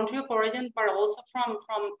of a country of origin, but also from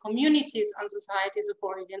communities and societies of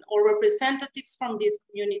origin, or representatives from these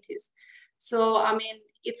communities. So, I mean,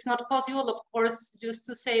 it's not possible, of course, just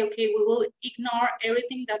to say, okay, we will ignore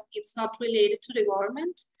everything that it's not related to the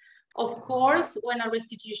government. Of course, when a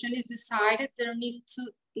restitution is decided, there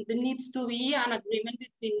needs to be an agreement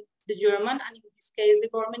between the German and, in this case, the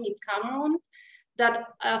government in Cameroon that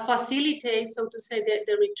facilitates, so to say,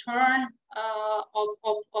 the return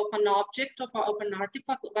of an object, of an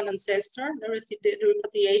artifact, of an ancestor, the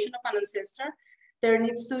repatriation of an ancestor. There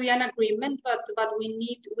needs to be an agreement, but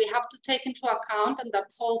we have to take into account, and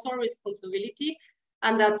that's also a responsibility,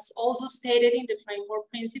 and that's also stated in the framework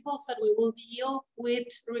principles, that we will deal with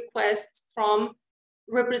requests from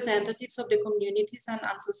representatives of the communities and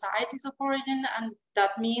societies of origin, and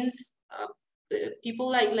that means people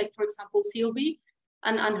like for example Sylvie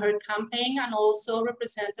and her campaign, and also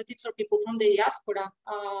representatives or people from the diaspora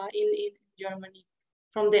in Germany,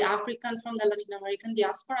 from the African, from the Latin American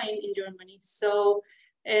diaspora in Germany. So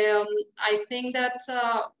I think that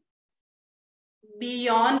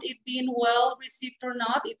beyond it being well received or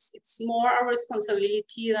not, it's more a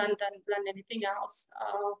responsibility than anything else.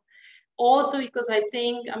 Also, because I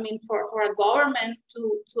think, I mean, for a government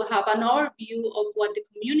to have an overview of what the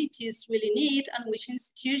communities really need and which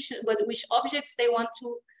institution, which objects they want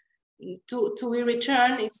to be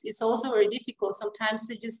returned, it's also very difficult. Sometimes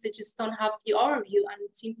they just don't have the overview, and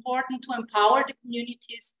it's important to empower the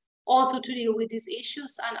communities also to deal with these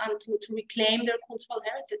issues and to reclaim their cultural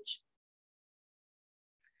heritage.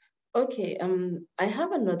 Okay, I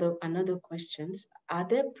have another question. Are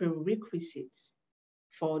there prerequisites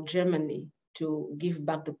for Germany to give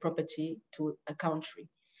back the property to a country?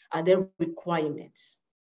 Are there requirements?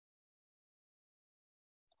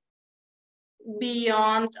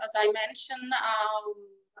 Beyond, as I mentioned,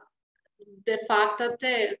 the fact that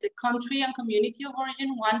the country and community of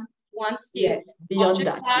origin wants the yes, beyond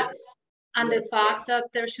that, back, yes. and yes. the fact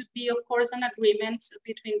that there should be, of course, an agreement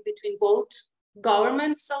between both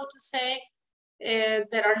governments, so to say.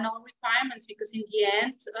 There are no requirements, because in the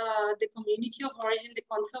end, the community of origin, the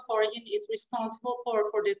country of origin, is responsible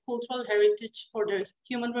for the cultural heritage, for the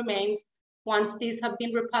human remains, once these have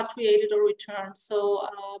been repatriated or returned. So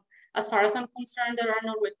as far as I'm concerned, there are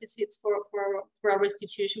no requisites for a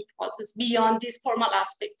restitution process beyond these formal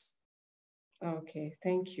aspects. Okay,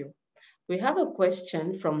 thank you. We have a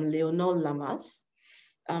question from Leonor Lamas.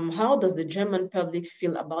 How does the German public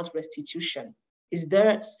feel about restitution? Is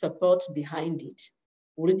there support behind it?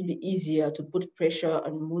 Would it be easier to put pressure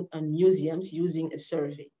on museums using a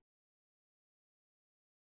survey?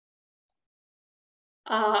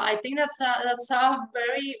 I think that's a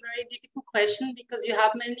very, very difficult question, because you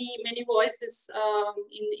have many voices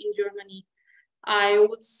in Germany. I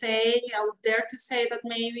would dare to say that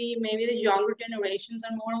maybe the younger generations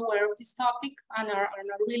are more aware of this topic and are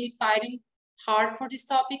not really fighting hard for this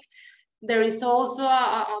topic. There is also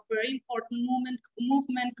a very important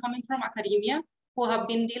movement coming from academia, who have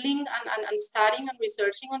been dealing and studying and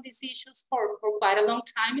researching on these issues for quite a long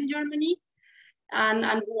time in Germany.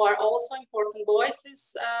 and who are also important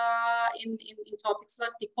voices in topics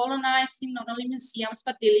like decolonizing, not only museums,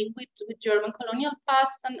 but dealing with German colonial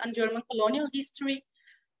past and German colonial history.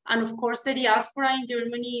 And of course, the diaspora in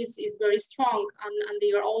Germany is very strong, and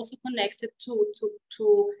they are also connected to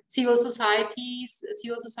civil society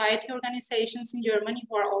organizations in Germany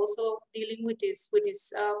who are also dealing with this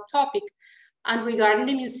topic. And regarding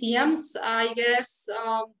the museums, I guess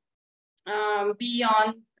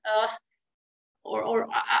beyond, or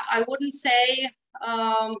I wouldn't say,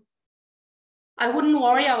 I wouldn't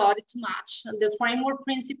worry about it too much. The framework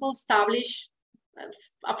principles establish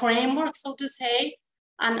a framework, so to say,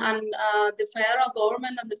 and the federal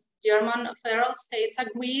government and the German federal states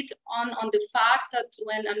agreed on the fact that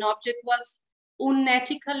when an object was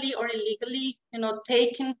unethically or illegally,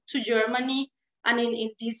 taken to Germany, and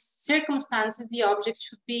in these circumstances, the object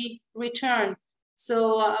should be returned.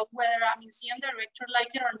 So whether a museum director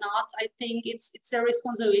like it or not, I think it's a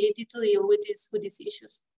responsibility to deal with these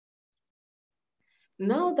issues.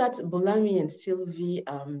 Now that Bulami and Sylvie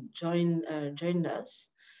joined us,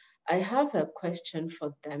 I have a question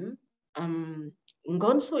for them.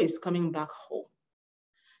 Ngonnso is coming back home.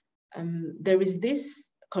 There is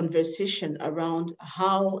this conversation around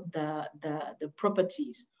how the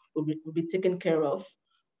properties will be taken care of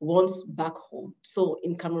once back home. So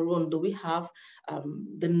in Cameroon, do we have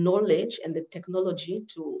the knowledge and the technology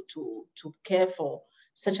to care for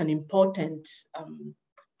such an important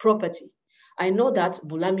property? I know that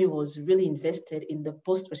Bulami was really invested in the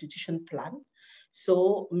post-restitution plan.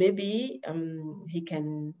 So maybe he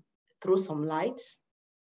can throw some light.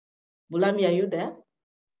 Bulami, are you there?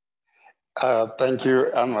 Thank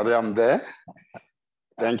you, Anne-Marie, I'm there.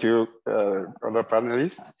 Thank you, other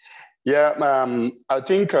panelists. Yeah, I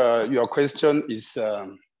think your question is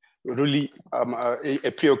really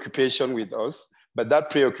a preoccupation with us, but that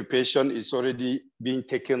preoccupation is already being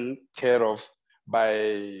taken care of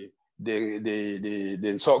by the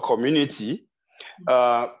Ngonnso community.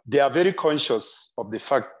 They are very conscious of the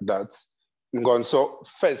fact that Ngonnso,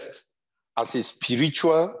 first, as a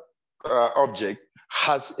spiritual object,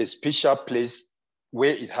 has a special place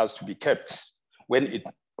where it has to be kept when it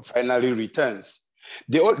finally returns.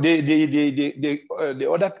 The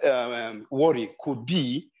other worry could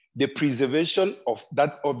be the preservation of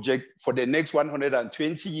that object for the next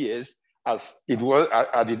 120 years, as it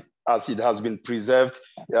has been preserved.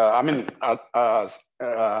 It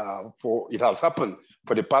has happened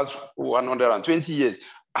for the past 120 years.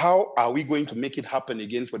 How are we going to make it happen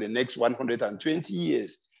again for the next 120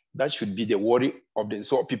 years? That should be the worry of the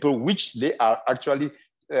Ngonnso people, which they are actually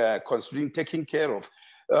considering taking care of.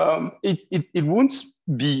 It won't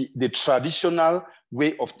be the traditional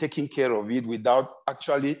way of taking care of it without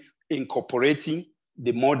actually incorporating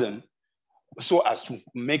the modern, so as to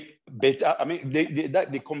make better.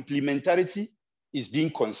 The complementarity is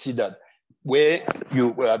being considered, where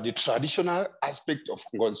the traditional aspect of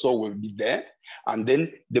Ngonnso will be there, and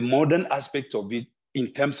then the modern aspect of it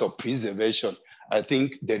in terms of preservation. I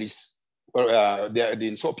think there is, the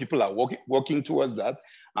Ngonnso people are working towards that,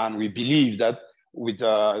 and we believe that with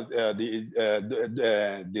the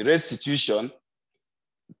restitution,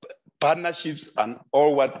 partnerships and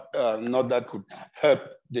all what not that could help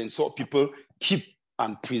the Ngonnso people keep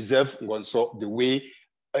and preserve Ngonnso the way,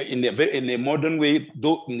 in a modern way,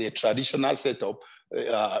 though in a traditional setup,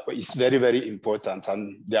 is very, very important.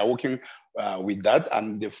 And they are working with that.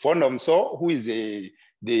 And the Fund of Ngonnso, who is the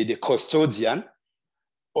custodian,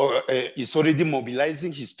 is already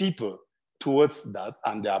mobilizing his people towards that,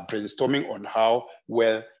 and they are brainstorming on how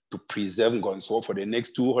well to preserve Ngonnso for the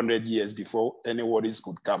next 200 years before any worries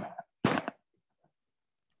could come.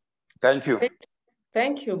 Thank you.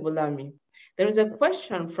 Thank you, Bulami. There is a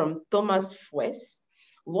question from Thomas Fues.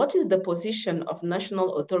 What is the position of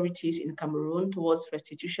national authorities in Cameroon towards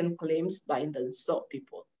restitution claims by the Ngonnso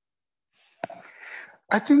people?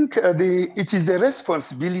 I think it is the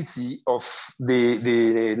responsibility of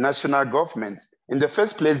the national government. In the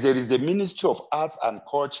first place, there is the Ministry of Arts and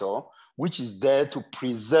Culture, which is there to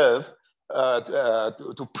preserve and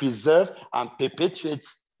perpetuate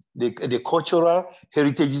the cultural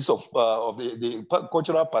heritages of the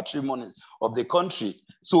cultural patrimonies of the country.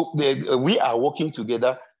 So we are working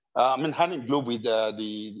together, hand in glove with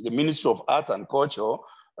the Ministry of Arts and Culture,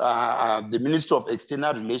 the Ministry of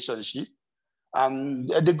External Relationship, and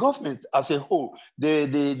the government as a whole.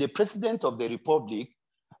 The President of the Republic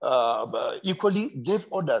equally gave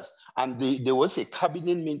orders, and there was a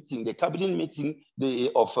cabinet meeting. The cabinet meeting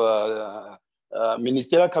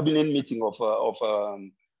ministerial cabinet meeting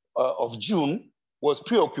of June was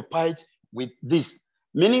preoccupied with this,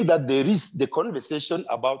 meaning that there is the conversation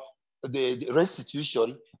about the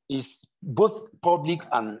restitution is both public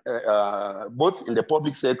and both in the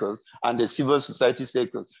public circles and the civil society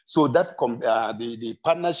circles. So that the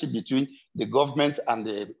partnership between the government and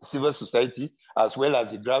the civil society, as well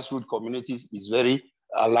as the grassroots communities, is very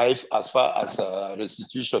alive as far as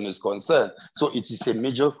restitution is concerned. So it is a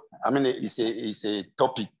major, I mean, it's a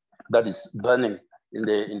topic that is burning in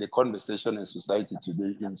the conversation in society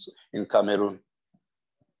today in Cameroon.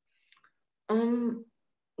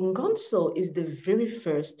 Ngonnso is the very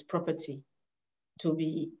first property to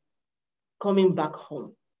be coming back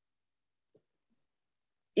home.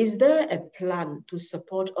 Is there a plan to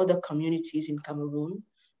support other communities in Cameroon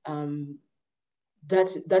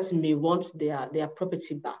that may want their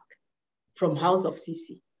property back from House of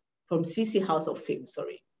CC, from CC House of Fame,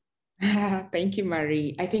 sorry? Thank you,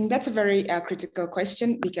 Marie. I think that's a very critical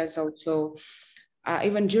question, because also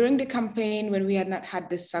even during the campaign, when we had not had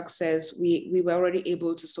this success, we were already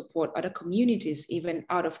able to support other communities, even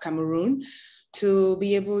out of Cameroon, to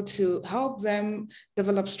be able to help them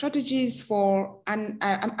develop strategies for, and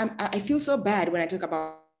I feel so bad when I talk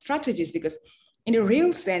about strategies, because in the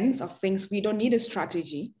real sense of things, we don't need a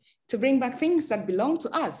strategy to bring back things that belong to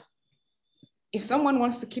us. If someone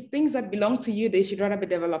wants to keep things that belong to you, they should rather be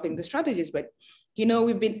developing the strategies. But, you know,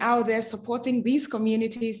 we've been out there supporting these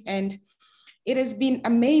communities, and it has been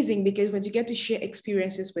amazing, because when you get to share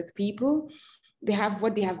experiences with people, they have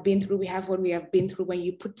what they have been through, we have what we have been through. When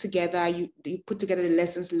you put together, you put together the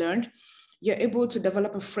lessons learned, you're able to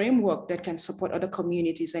develop a framework that can support other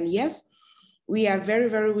communities. And yes, we are very,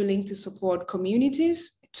 very willing to support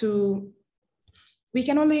communities. We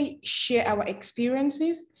can only share our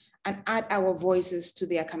experiences and add our voices to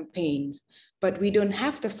their campaigns, but we don't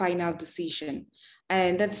have the final decision.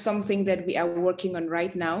 And that's something that we are working on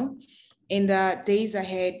right now. In the days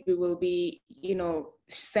ahead, we will be, you know,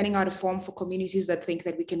 sending out a form for communities that think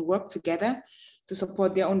that we can work together to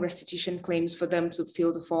support their own restitution claims, for them to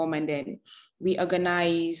fill the form. And then we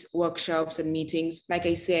organize workshops and meetings. Like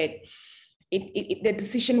I said, the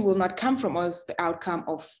decision will not come from us, the outcome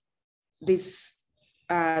of this,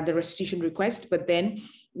 the restitution request, but then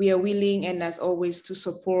we are willing, and as always, to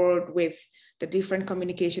support with the different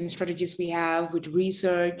communication strategies we have, with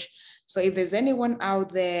research. So if there's anyone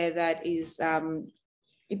out there that is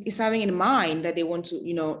having in mind that they want to,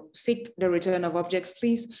 you know, seek the return of objects,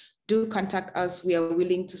 please do contact us. We are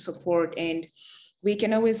willing to support, and we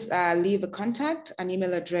can always leave a contact, an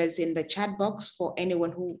email address in the chat box for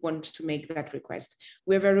anyone who wants to make that request.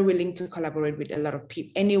 We're very willing to collaborate with a lot of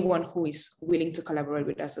people, anyone who is willing to collaborate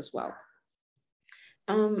with us as well.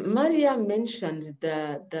 Maria mentioned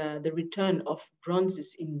the return of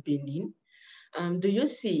bronzes in Benin. Do you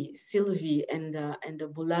see, Sylvie and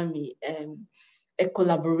Bulami, a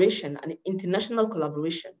collaboration, an international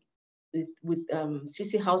collaboration with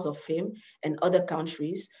CC House of Fame and other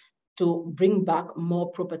countries to bring back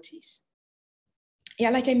more properties? Yeah,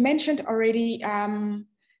 like I mentioned already,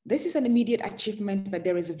 this is an immediate achievement, but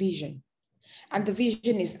there is a vision. And the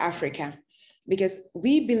vision is Africa, because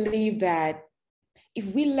we believe that if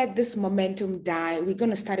we let this momentum die, we're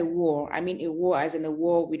going to start a war. I mean, a war as in a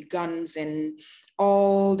war with guns and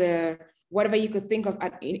all the, whatever you could think of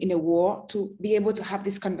in a war, to be able to have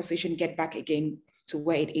this conversation get back again to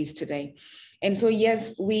where it is today. And so,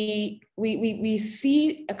 yes, we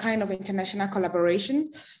see a kind of international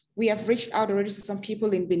collaboration. We have reached out already to some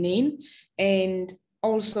people in Benin, and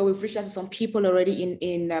also we've reached out to some people already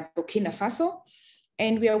in Burkina Faso.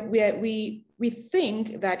 And we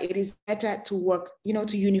think that it is better to work, you know,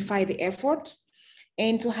 to unify the effort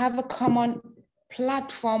and to have a common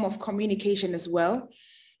platform of communication as well.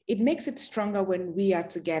 It makes it stronger when we are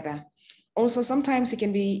together. Also, sometimes it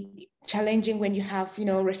can be challenging when you have, you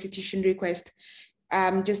know, restitution requests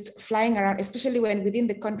just flying around, especially when within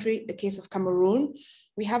the country, the case of Cameroon,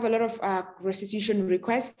 we have a lot of restitution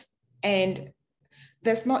requests, and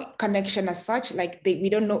there's no connection as such, like we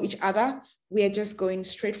don't know each other. We are just going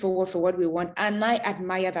straight forward for what we want. And I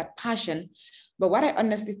admire that passion. But what I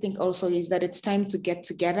honestly think also is that it's time to get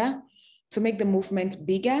together, to make the movement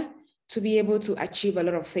bigger, to be able to achieve a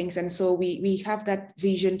lot of things. And so we have that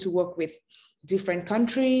vision to work with different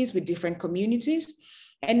countries, with different communities,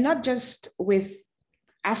 and not just with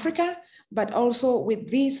Africa, but also with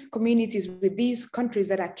these communities, with these countries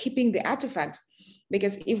that are keeping the artifacts.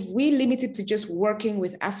 Because if we limit it to just working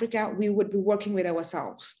with Africa, we would be working with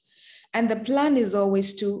ourselves. And the plan is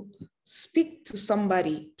always to speak to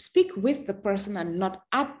somebody, speak with the person and not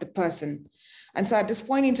at the person. And so at this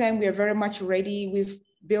point in time, we are very much ready. We've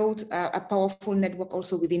built a powerful network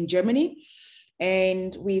also within Germany.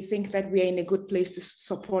 And we think that we are in a good place to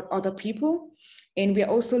support other people. And we are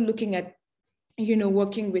also looking at,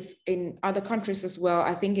 working in other countries as well.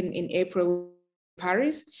 I think in April,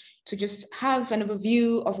 Paris, to just have an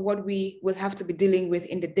overview of what we will have to be dealing with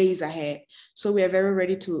in the days ahead. So we are very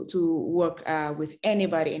ready to work with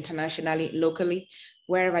anybody internationally, locally,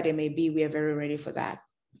 wherever they may be. We are very ready for that.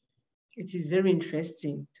 It is very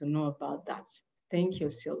interesting to know about that. Thank you,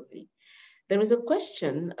 Sylvie. There is a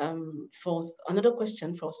question another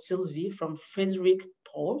question for Sylvie from Frederick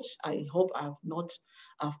Port. I hope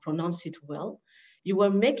I've pronounced it well. You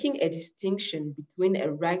were making a distinction between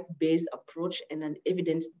a right-based approach and an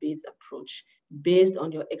evidence-based approach based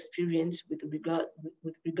on your experience with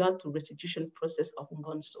regard to restitution process of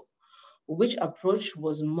Ngonnso. Which approach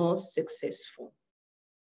was more successful?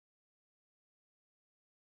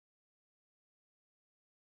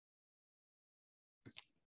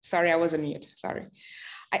 Sorry, I was on mute, sorry.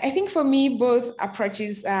 I think for me, both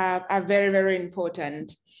approaches are very, very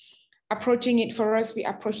important. Approaching it for us, we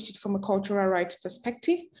approached it from a cultural rights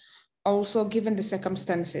perspective, also given the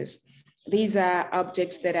circumstances. These are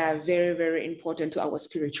objects that are very, very important to our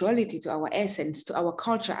spirituality, to our essence, to our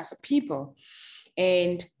culture as a people.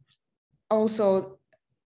 And also,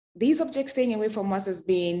 these objects staying away from us has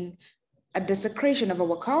been a desecration of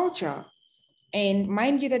our culture. And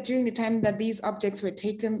mind you that during the time that these objects were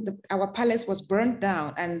taken, our palace was burnt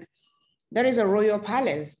down, and that is a royal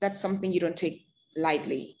palace. That's something you don't take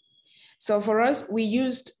lightly. So for us, we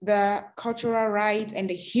used the cultural right and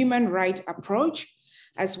the human right approach,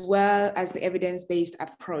 as well as the evidence-based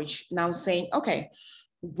approach. Now saying, okay,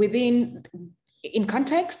 in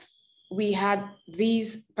context, we had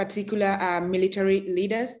these particular military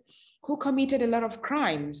leaders who committed a lot of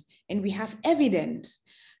crimes, and we have evidence.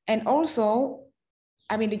 And also,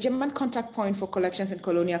 I mean, the German contact point for collections in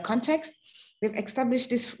colonial context, they've established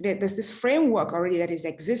there's this framework already that is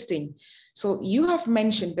existing. So you have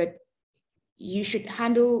mentioned that you should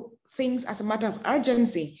handle things as a matter of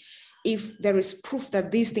urgency if there is proof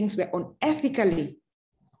that these things were unethically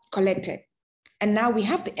collected. And now we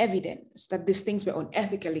have the evidence that these things were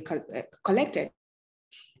unethically collected.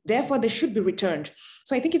 Therefore, they should be returned.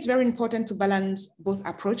 So I think it's very important to balance both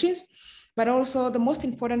approaches, but also the most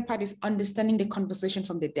important part is understanding the conversation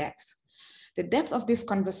from the depth. The depth of this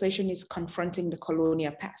conversation is confronting the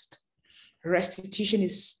colonial past. Restitution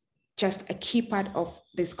is just a key part of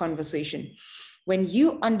this conversation. When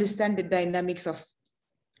you understand the dynamics of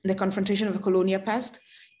the confrontation of the colonial past,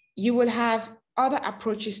 you will have other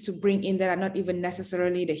approaches to bring in that are not even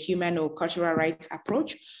necessarily the human or cultural rights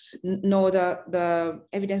approach, nor the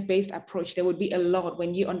evidence-based approach. There would be a lot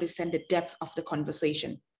when you understand the depth of the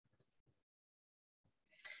conversation.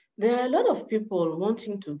 There are a lot of people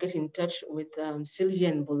wanting to get in touch with Sylvie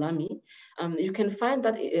and Bolami. You can find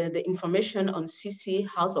that the information on CC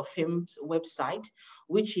House of Fame's website,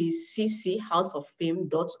 which is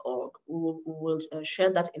cchouseoffame.org. We will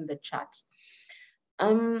share that in the chat.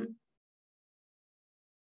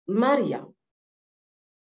 Maria,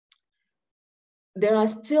 there are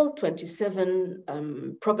still 27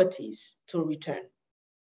 properties to return.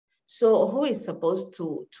 So who is supposed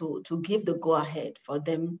to give the go ahead for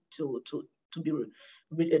them to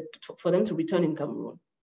return in Cameroon?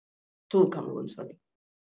 To Cameroon, sorry.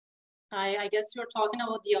 I guess you're talking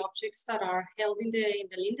about the objects that are held in the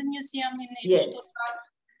Linden Museum in yes.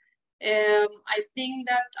 Stuttgart. I think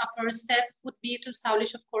that a first step would be to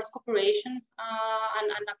establish, of course, cooperation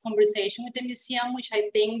and a conversation with the museum, which I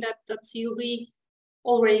think that Sylvie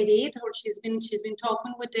already did, or she's been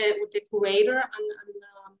talking with the curator, and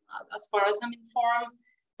as far as I'm informed,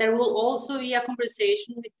 there will also be a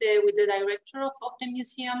conversation with the director of the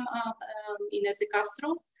museum, Inés de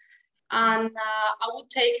Castro, and I would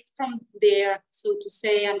take it from there, so to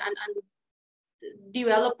say, and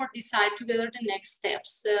develop or decide together the next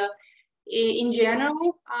steps. In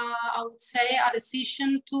general, I would say a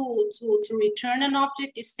decision to return an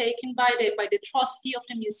object is taken by the trustee of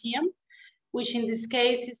the museum, which in this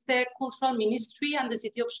case is the Cultural Ministry and the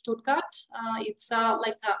City of Stuttgart. It's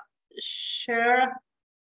like a shared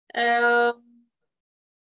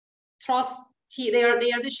trustee. They are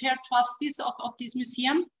the shared trustees of this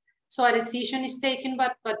museum. So a decision is taken,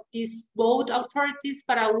 but these both authorities.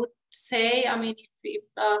 But I would say, I mean, if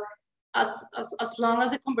as long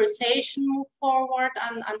as the conversation move forward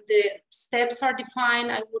and the steps are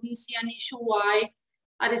defined, I wouldn't see an issue why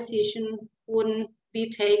a decision wouldn't be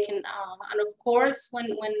taken. And of course, when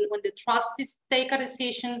the trustees take a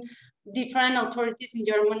decision, different authorities in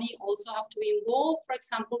Germany also have to be involved. For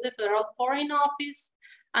example, the Federal Foreign Office,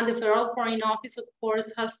 and the Federal Foreign Office, of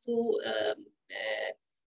course, has to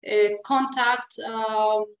contact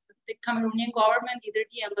the Cameroonian government, either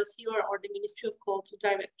the embassy or the Ministry of Culture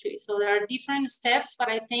directly. So there are different steps, but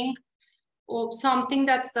I think something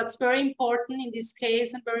that's very important in this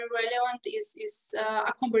case and very relevant is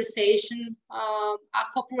a conversation, a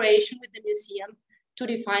cooperation with the museum to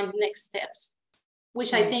define the next steps,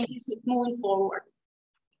 which I think is moving forward.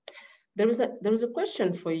 There is a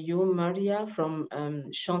question for you, Maria, from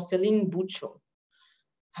Chanceline Bucho.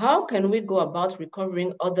 How can we go about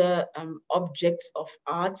recovering other objects of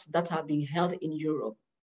art that are being held in Europe?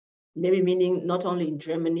 Maybe meaning not only in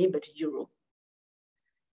Germany, but Europe.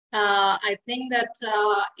 I think that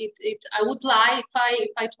I would lie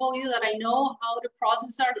if I told you that I know how the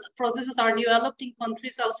processes are developed in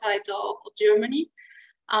countries outside of Germany.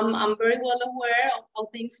 I'm very well aware of how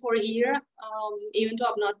things were here, even though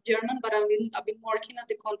I'm not German, but I've been working at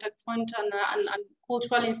the contact point and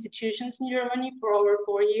cultural institutions in Germany for over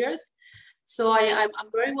 4 years. So I'm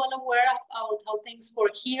very well aware of how things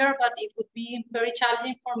work here, but it would be very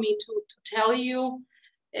challenging for me to tell you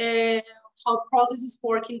how processes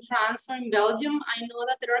work in France or in Belgium. I know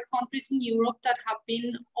that there are countries in Europe that have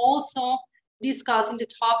been also discussing the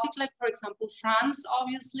topic, like for example, France,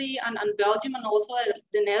 obviously, and Belgium, and also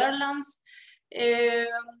the Netherlands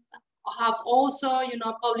have also,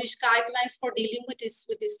 published guidelines for dealing with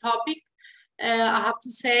this topic. I have to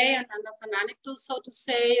say, and as an anecdote, so to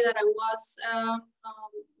say, that I was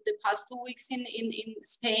the past 2 weeks in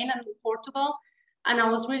Spain and in Portugal, and I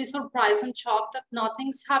was really surprised and shocked that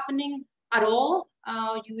nothing's happening at all.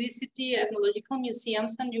 You visit the ethnological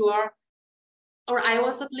museums and you are, or I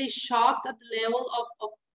was at least shocked at the level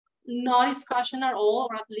of no discussion at all,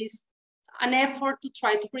 or at least an effort to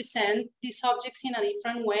try to present these subjects in a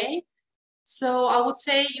different way. So I would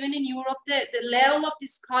say even in Europe, the level of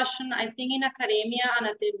discussion, I think in academia and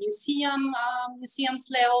at the museums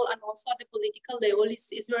level and also at the political level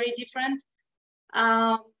is very different.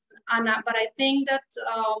 But I think that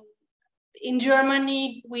in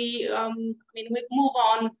Germany, we move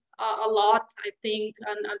on a lot, I think,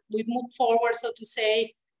 and we moved forward, so to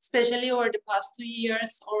say, especially over the past 2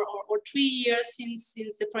 years or 3 years since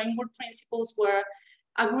the framework principles were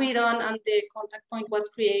agreed on and the contact point was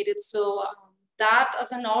created. So that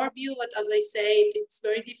as an overview, but as I say, it's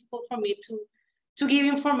very difficult for me to give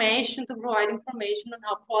information, to provide information on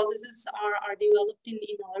how processes are developed in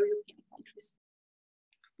other European countries.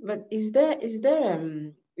 But is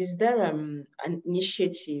there an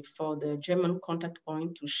initiative for the German contact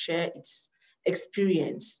point to share its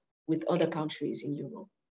experience with other countries in Europe?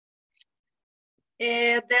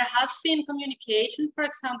 There has been communication, for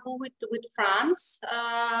example, with France,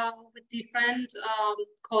 with different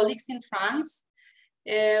colleagues in France.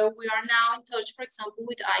 We are now in touch, for example,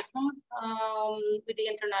 with ICOM, with the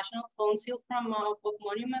International Council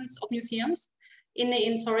of Museums in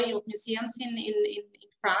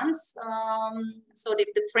France. So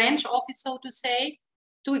the French office, so to say,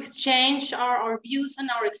 to exchange our views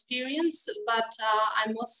and our experience. But I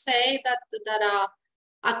must say that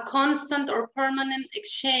a constant or permanent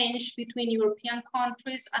exchange between European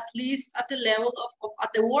countries, at least at the level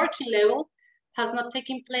at the working level, has not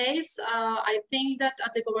taken place. I think that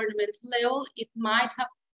at the governmental level, it might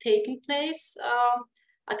have taken place.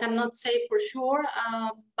 I cannot say for sure,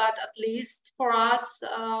 but at least for us,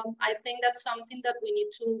 I think that's something that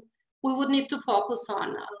we would need to focus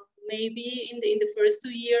on. Maybe in the first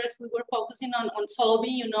 2 years, we were focusing on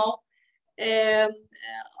solving,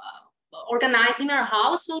 organizing our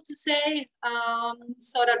house, so to say,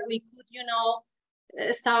 so that we could,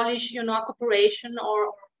 establish, a cooperation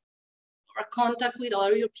or contact with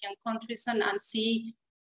other European countries and see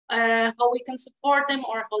how we can support them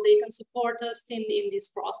or how they can support us in this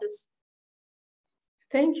process.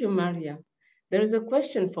 Thank you, Maria. There is a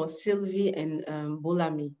question for Sylvie and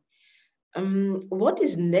Bolami. What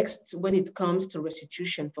is next when it comes to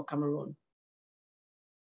restitution for Cameroon?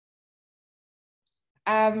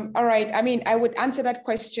 All right. I mean, I would answer that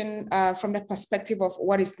question from the perspective of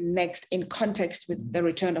what is next in context with the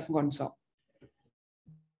return of Ngonnso.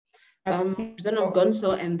 Return of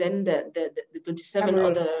Ngonnso and then the 27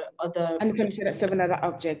 other and 27 other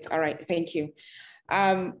objects. All right. Thank you.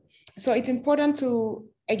 So it's important to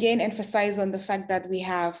again emphasize on the fact that we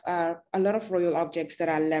have a lot of royal objects that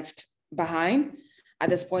are left behind at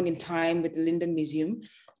this point in time with the Linden Museum.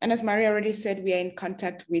 And as Maria already said, we are in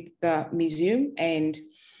contact with the museum and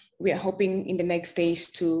we are hoping in the next days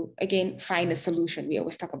to, again, find a solution. We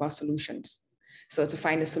always talk about solutions. So to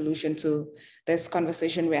find a solution to this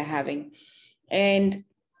conversation we're having. And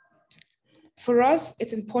for us,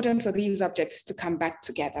 it's important for these objects to come back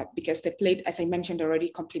together because they played, as I mentioned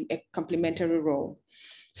already, a complementary role.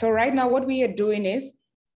 So right now what we are doing is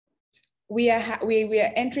we are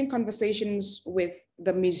entering conversations with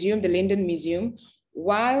the museum, the Linden Museum,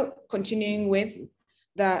 while continuing with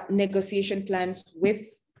the negotiation plans with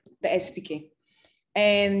the SPK.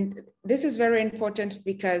 And this is very important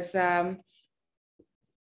because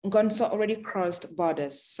Ngonnso already crossed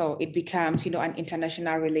borders. So it becomes, an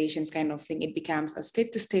international relations kind of thing. It becomes a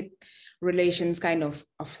state-to-state relations kind of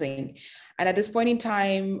thing. And at this point in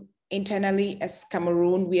time, internally as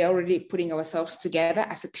Cameroon, we are already putting ourselves together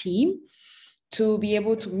as a team to be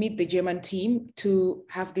able to meet the German team to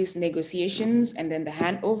have these negotiations and then the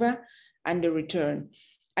handover and the return.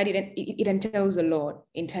 And it entails a lot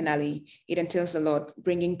internally. It entails a lot,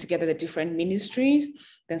 bringing together the different ministries,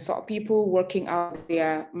 then sort of people working out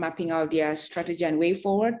mapping out their strategy and way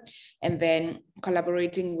forward, and then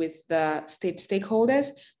collaborating with the state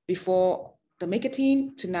stakeholders before the maker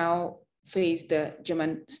team to now face the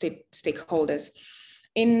German state stakeholders.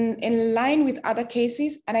 In line with other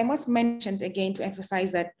cases, and I must mention again to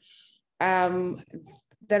emphasize that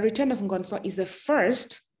the return of Ngonnso is the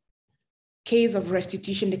first case of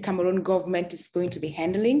restitution the Cameroon government is going to be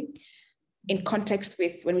handling in context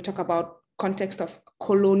with, when we talk about context of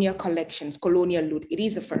colonial collections, colonial loot, it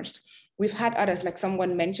is the first. We've had others, like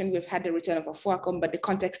someone mentioned, we've had the return of Afuacom, but the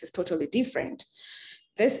context is totally different.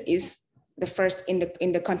 This is the first in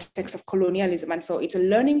the context of colonialism. And so it's a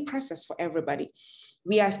learning process for everybody.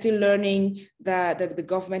 We are still learning, the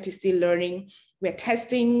government is still learning. We're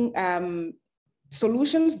testing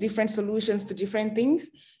solutions, different solutions to different things.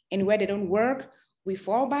 And where they don't work, we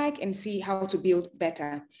fall back and see how to build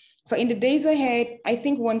better. So in the days ahead, I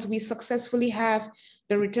think once we successfully have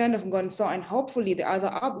the return of Ngonnso and hopefully the other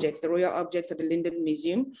objects, the royal objects at the Linden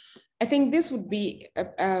Museum, I think this would be,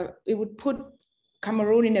 it would put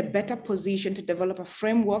Cameroon in a better position to develop a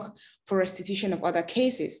framework for restitution of other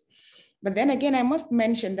cases. But then again, I must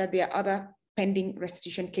mention that there are other pending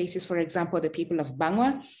restitution cases. For example, the people of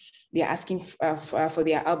Bangwa, they're asking for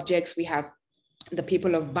their objects. We have the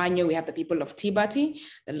people of Banyo, we have the people of Tibati,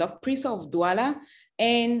 the Lokprisa of Douala.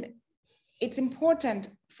 And it's important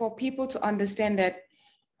for people to understand that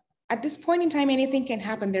at this point in time, anything can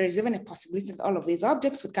happen. There is even a possibility that all of these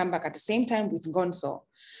objects would come back at the same time with Ngonnso.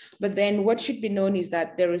 But then what should be known is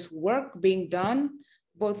that there is work being done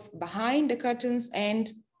both behind the curtains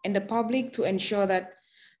and in the public to ensure that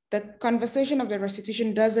the conversation of the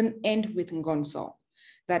restitution doesn't end with Ngonnso,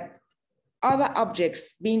 that other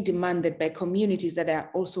objects being demanded by communities that are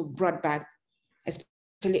also brought back,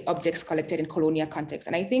 especially objects collected in colonial context.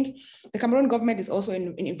 And I think the Cameroon government is also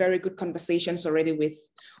in very good conversations already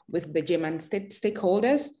with the German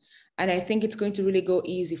stakeholders. And I think it's going to really go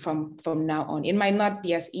easy from now on. It might not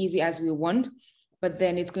be as easy as we want, but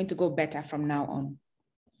then it's going to go better from now on.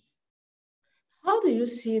 How do you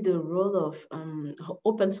see the role of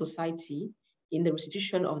open society in the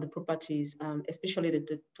restitution of the properties, especially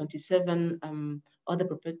the 27 other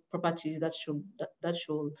properties that should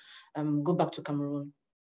go back to Cameroon?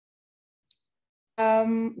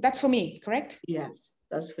 That's for me, correct? Yes,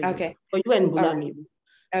 that's for you. Okay. For you and Bulami.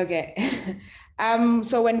 Okay.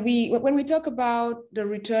 So when we talk about the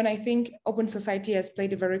return, I think open society has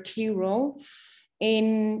played a very key role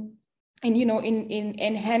in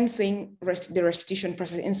enhancing the restitution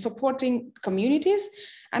process, in supporting communities.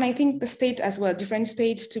 And I think the state as well, different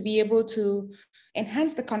states, to be able to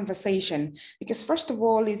enhance the conversation. Because first of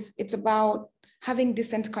all, it's about having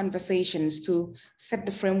decent conversations to set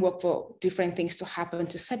the framework for different things to happen,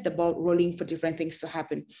 to set the ball rolling for different things to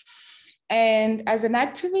happen. And as an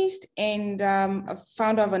activist and a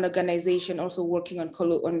founder of an organization also working in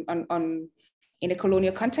a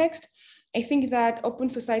colonial context, I think that open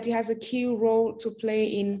society has a key role to play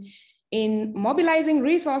in mobilizing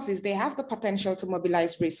resources. They have the potential to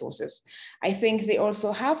mobilize resources. I think they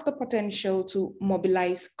also have the potential to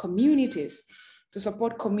mobilize communities, to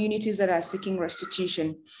support communities that are seeking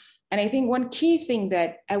restitution. And I think one key thing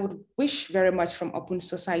that I would wish very much from open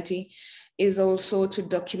society is also to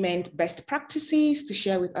document best practices, to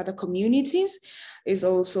share with other communities, is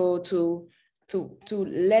also to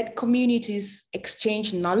let communities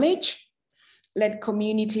exchange knowledge, let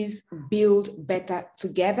communities build better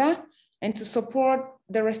together, and to support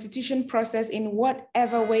the restitution process in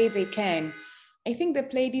whatever way they can. I think they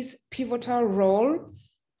play this pivotal role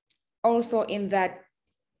also in that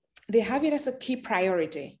they have it as a key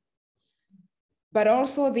priority, but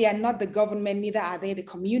also they are not the government, neither are they the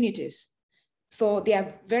communities. So they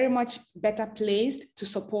are very much better placed to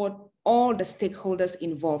support all the stakeholders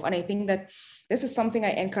involved. And I think that this is something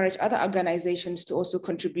I encourage other organizations to also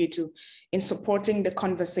contribute to in supporting the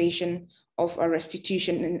conversation of a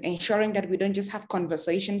restitution and ensuring that we don't just have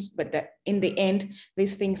conversations, but that in the end,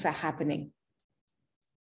 these things are happening.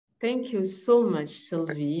 Thank you so much,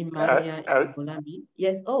 Sylvie, Maria, and Bulami.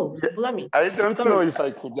 Yes, oh, yeah, Bulami. I don't know if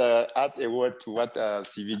I could add a word to what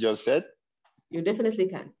Sylvie just said. You definitely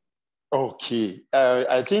can. Okay,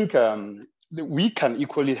 I think we can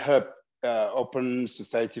equally help Open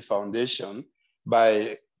Society Foundation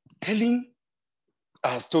by telling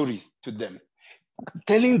our story to them,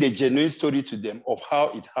 telling the genuine story to them of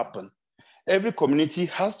how it happened. Every community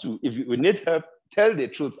has to, if you need help, tell the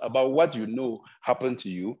truth about what you know happened to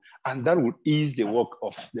you, and that would ease the work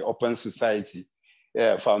of the Open Society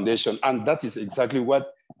Foundation. And that is exactly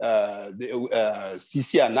what the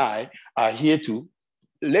CC and I are here to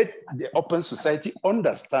let the Open Society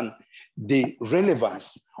understand the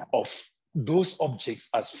relevance of those objects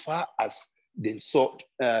as far as the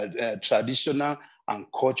traditional and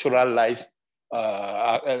cultural lives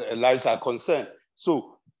are concerned.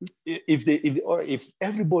 So if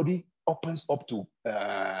everybody opens up to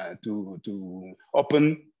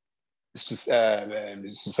Open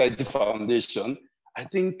Society Foundation, I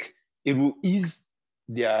think it will ease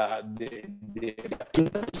their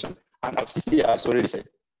intention. And as CC has already said,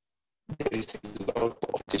 there is a lot of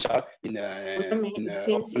potential in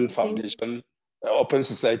Open Foundation, Open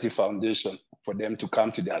Society Foundation, for them to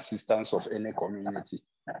come to the assistance of any community.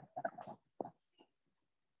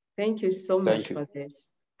 Thank you so much for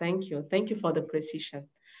this. Thank you. Thank you for the precision.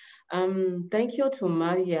 Thank you to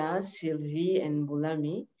Maria, Sylvie, and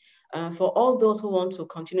Bulami. For all those who want to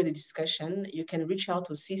continue the discussion, you can reach out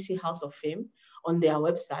to CC House of Fame on their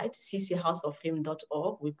website,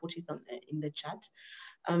 cchouseoffame.org. We put it in the chat.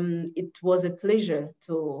 It was a pleasure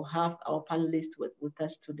to have our panelists with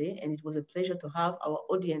us today, and it was a pleasure to have our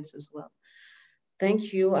audience as well.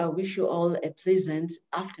 Thank you. I wish you all a pleasant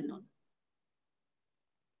afternoon.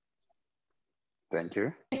 Thank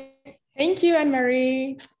you. Thank you,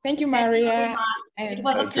 Anne-Marie. Thank you, Maria. It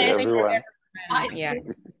was a pleasure. Everyone. Yeah.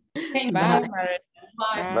 Thank Bye, you. Maria.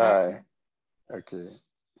 Bye. Bye. Okay.